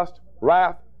 lust,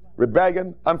 wrath,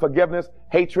 rebellion, unforgiveness,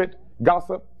 hatred,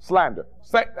 gossip, slander.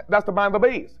 That's the mind of the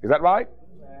beast. Is that right?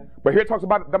 But here it talks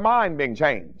about the mind being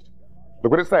changed.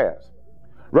 Look what it says.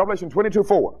 Revelation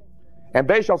 22:4. And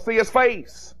they shall see his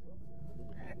face,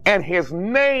 and his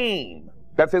name,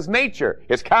 that's his nature,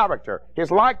 his character,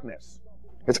 his likeness,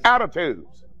 his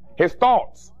attitudes, his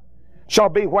thoughts, shall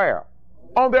be where?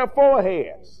 On their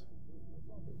foreheads.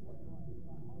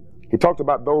 He talked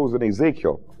about those in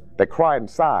Ezekiel that cry and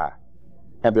sigh,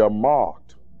 and they're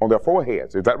marked on their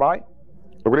foreheads. Is that right?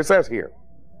 Look what it says here.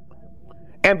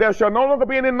 And there shall no longer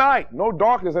be any night, no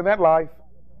darkness in that life.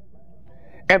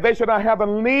 And they shall not have the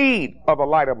need of the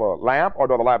light of a lamp or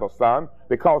the light of the sun,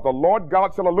 because the Lord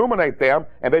God shall illuminate them,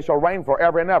 and they shall reign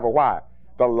forever and ever. Why?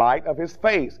 The light of his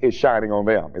face is shining on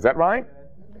them. Is that right?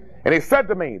 And he said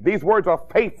to me, these words are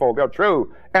faithful, they're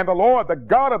true. And the Lord, the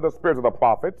God of the spirits of the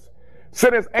prophets,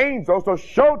 sent his angels to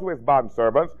show to his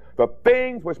bondservants the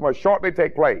things which must shortly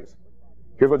take place.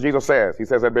 Here's what Jesus says. He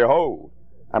says, and behold,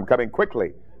 I'm coming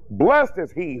quickly. Blessed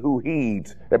is he who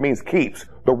heeds, that means keeps,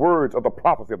 the words of the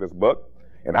prophecy of this book.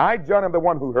 And I, John, am the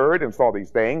one who heard and saw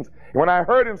these things. And when I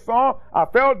heard and saw, I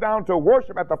fell down to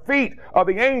worship at the feet of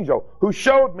the angel who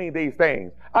showed me these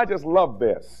things. I just love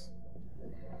this,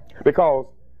 because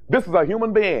this is a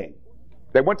human being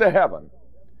that went to heaven.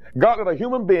 God let a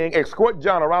human being escort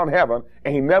John around heaven,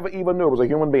 and he never even knew it was a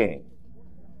human being.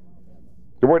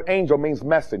 The word angel means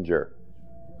messenger.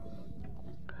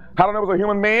 How do I know it was a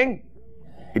human being?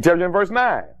 He tells you in verse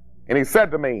 9. And he said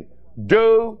to me,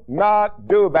 do not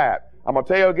do that. I'm going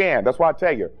to tell you again. That's why I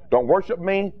tell you, don't worship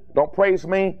me, don't praise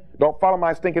me, don't follow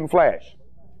my stinking flesh.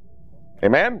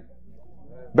 Amen?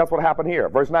 That's what happened here.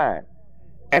 Verse 9.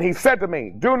 And he said to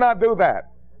me, do not do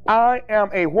that. I am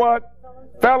a what?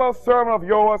 Fellow servant of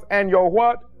yours and your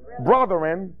what?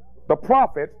 Brethren, the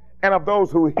prophets, and of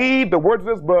those who heed the words of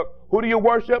this book. Who do you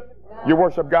worship? God. You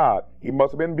worship God. He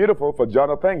must have been beautiful for John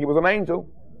to think he was an angel.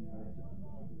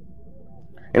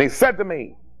 And he said to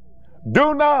me,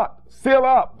 do not seal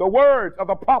up the words of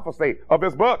the prophecy of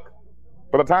this book,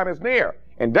 for the time is near.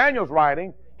 In Daniel's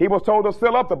writing, he was told to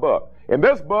seal up the book. In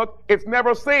this book, it's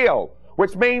never sealed,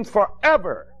 which means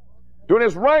forever. During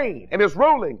his reign and his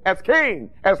ruling as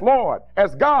king, as Lord,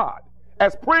 as God,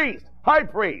 as priest, high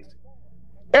priest,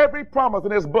 every promise in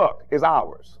this book is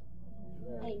ours.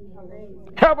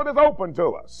 Heaven is open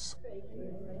to us.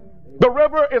 The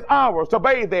river is ours to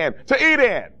bathe in, to eat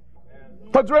in,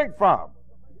 to drink from,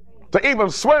 to even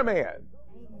swim in,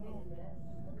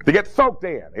 to get soaked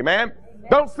in. Amen?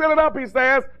 Don't seal it up, he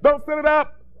says. Don't seal it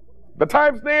up. The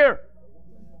time's near.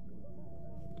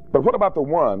 But what about the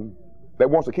one that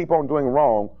wants to keep on doing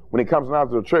wrong when he comes out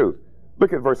to the truth?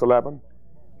 Look at verse 11.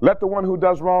 Let the one who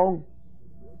does wrong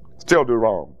still do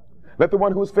wrong. Let the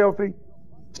one who's filthy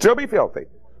still be filthy.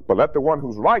 But let the one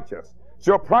who's righteous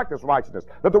still practice righteousness.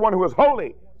 Let the one who is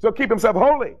holy still keep himself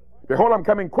holy. Behold, I'm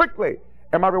coming quickly,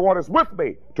 and my reward is with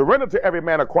me, to render to every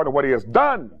man according to what he has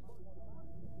done.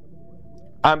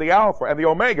 I'm the Alpha and the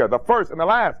Omega, the first and the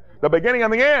last, the beginning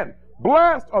and the end.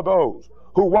 Blessed are those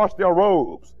who wash their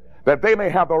robes, that they may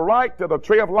have the right to the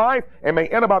tree of life and may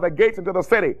enter by the gates into the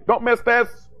city. Don't miss this.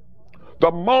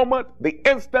 The moment, the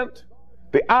instant,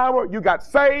 the hour you got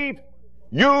saved,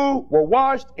 you were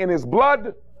washed in his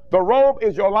blood. The robe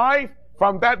is your life.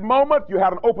 From that moment, you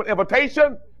had an open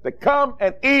invitation to come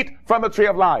and eat from the tree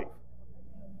of life.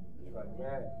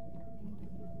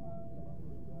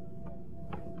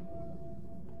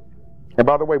 And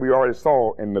by the way, we already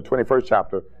saw in the 21st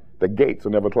chapter, the gates are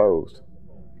never closed.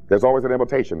 There's always an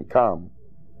invitation, come.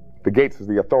 The gates is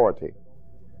the authority.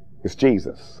 It's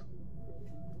Jesus.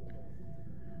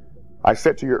 I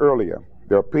said to you earlier,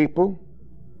 there are people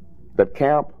that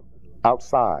camp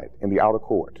outside in the outer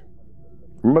court.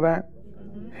 Remember that?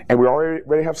 And we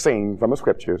already have seen from the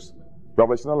scriptures,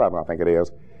 Revelation 11, I think it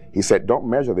is, he said, don't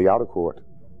measure the outer court.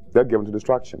 They're given to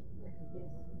destruction.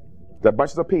 There are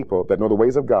bunches of people that know the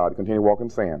ways of God, continue to walk in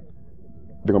sin.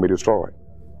 They're going to be destroyed.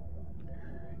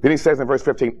 Then he says in verse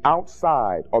 15,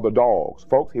 outside are the dogs.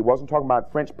 Folks, he wasn't talking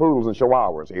about French poodles and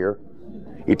chihuahuas here.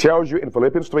 He tells you in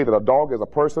Philippians 3 that a dog is a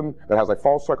person that has a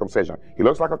false circumcision. He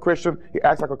looks like a Christian. He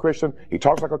acts like a Christian. He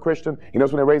talks like a Christian. He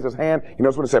knows when he raises his hand. He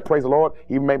knows when he said, praise the Lord.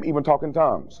 He may even talk in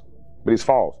tongues. But he's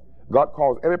false. God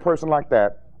calls every person like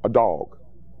that a dog.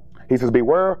 He says,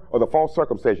 beware of the false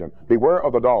circumcision. Beware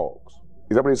of the dogs.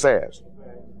 Is that what he says?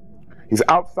 He's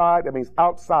outside. That means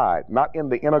outside, not in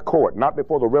the inner court, not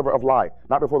before the river of life,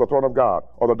 not before the throne of God,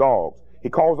 or the dogs. He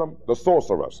calls them the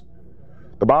sorcerers.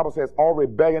 The Bible says all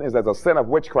rebellion is as a sin of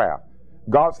witchcraft.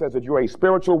 God says that you're a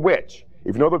spiritual witch.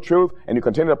 If you know the truth and you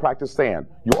continue to practice sin,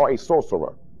 you are a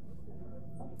sorcerer.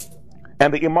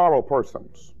 And the immoral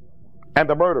persons and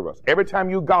the murderers. Every time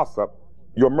you gossip,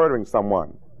 you're murdering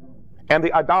someone. And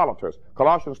the idolaters.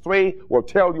 Colossians 3 will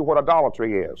tell you what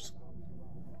idolatry is.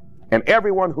 And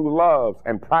everyone who loves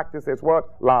and practices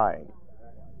what? Lying.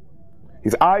 He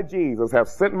says, I, Jesus, have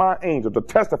sent my angel to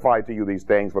testify to you these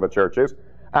things for the churches.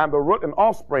 I am the root and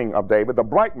offspring of David, the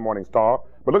bright morning star.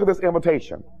 But look at this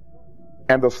invitation.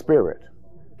 And the Spirit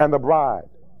and the bride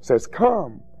says,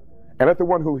 come. And let the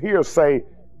one who hears say,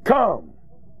 come.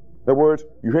 In other words,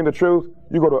 you hear the truth,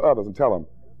 you go to others and tell them,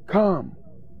 come.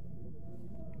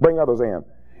 Bring others in.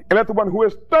 And let the one who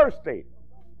is thirsty,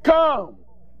 come.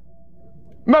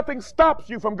 Nothing stops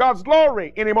you from God's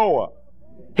glory anymore.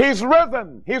 He's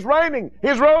risen. He's reigning.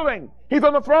 He's ruling. He's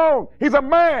on the throne. He's a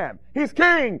man. He's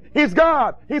king. He's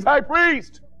God. He's high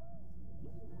priest.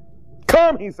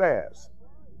 Come, he says.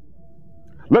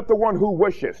 Let the one who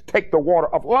wishes take the water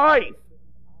of life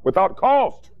without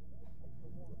cost.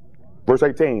 Verse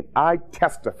 18, I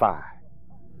testify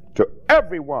to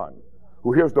everyone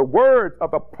who hears the words of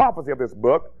the prophecy of this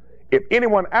book. If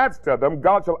anyone adds to them,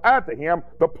 God shall add to him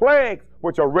the plagues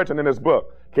which are written in this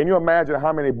book. Can you imagine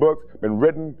how many books have been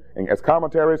written as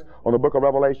commentaries on the book of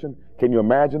Revelation? Can you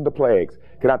imagine the plagues?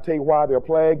 Can I tell you why they're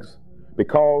plagues?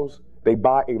 Because they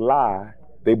buy a lie,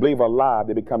 they believe a lie,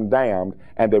 they become damned,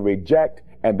 and they reject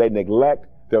and they neglect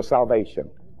their salvation.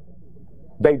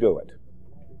 They do it.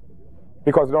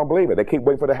 Because they don't believe it. They keep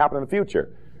waiting for it to happen in the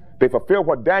future. They fulfill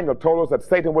what Daniel told us that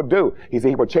Satan would do. He said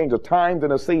he would change the times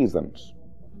and the seasons.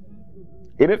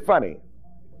 Isn't it funny?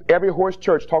 Every horse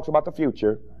church talks about the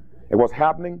future and what's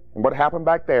happening and what happened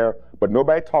back there, but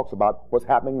nobody talks about what's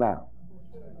happening now.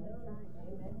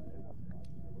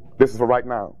 This is for right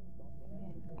now.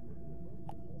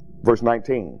 Verse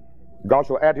 19. God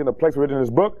shall add to you the place written in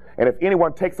his book, and if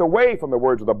anyone takes away from the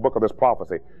words of the book of this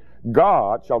prophecy,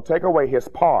 God shall take away his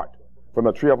part from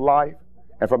the tree of life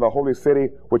and from the holy city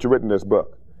which is written in this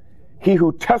book. He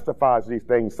who testifies these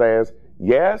things says,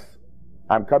 yes,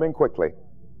 I'm coming quickly.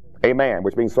 Amen,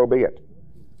 which means so be it.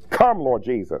 Come, Lord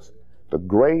Jesus. The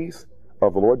grace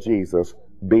of the Lord Jesus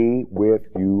be with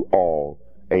you all.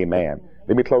 Amen.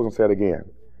 Let me close and say it again.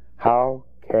 How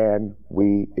can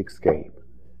we escape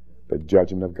the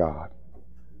judgment of God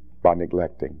by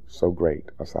neglecting so great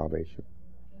a salvation?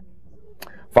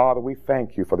 Father, we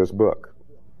thank you for this book.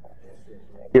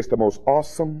 It's the most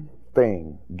awesome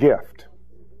gift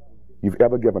you've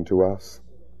ever given to us.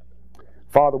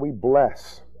 Father, we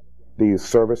bless these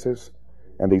services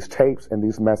and these tapes and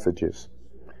these messages.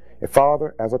 And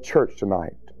Father, as a church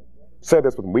tonight, say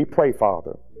this with me. We pray,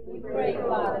 Father,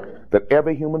 that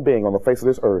every human being on the face of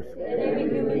this earth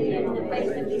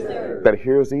that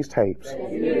hears these tapes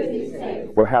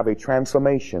will have a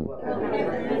transformation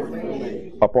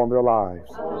upon their lives,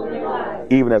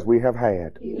 even as we have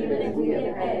had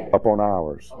upon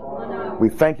ours. We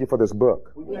thank you for this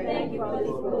book.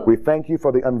 We thank you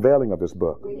for the unveiling of this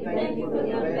book.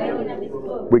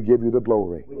 We give you the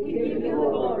glory.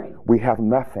 We have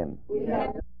nothing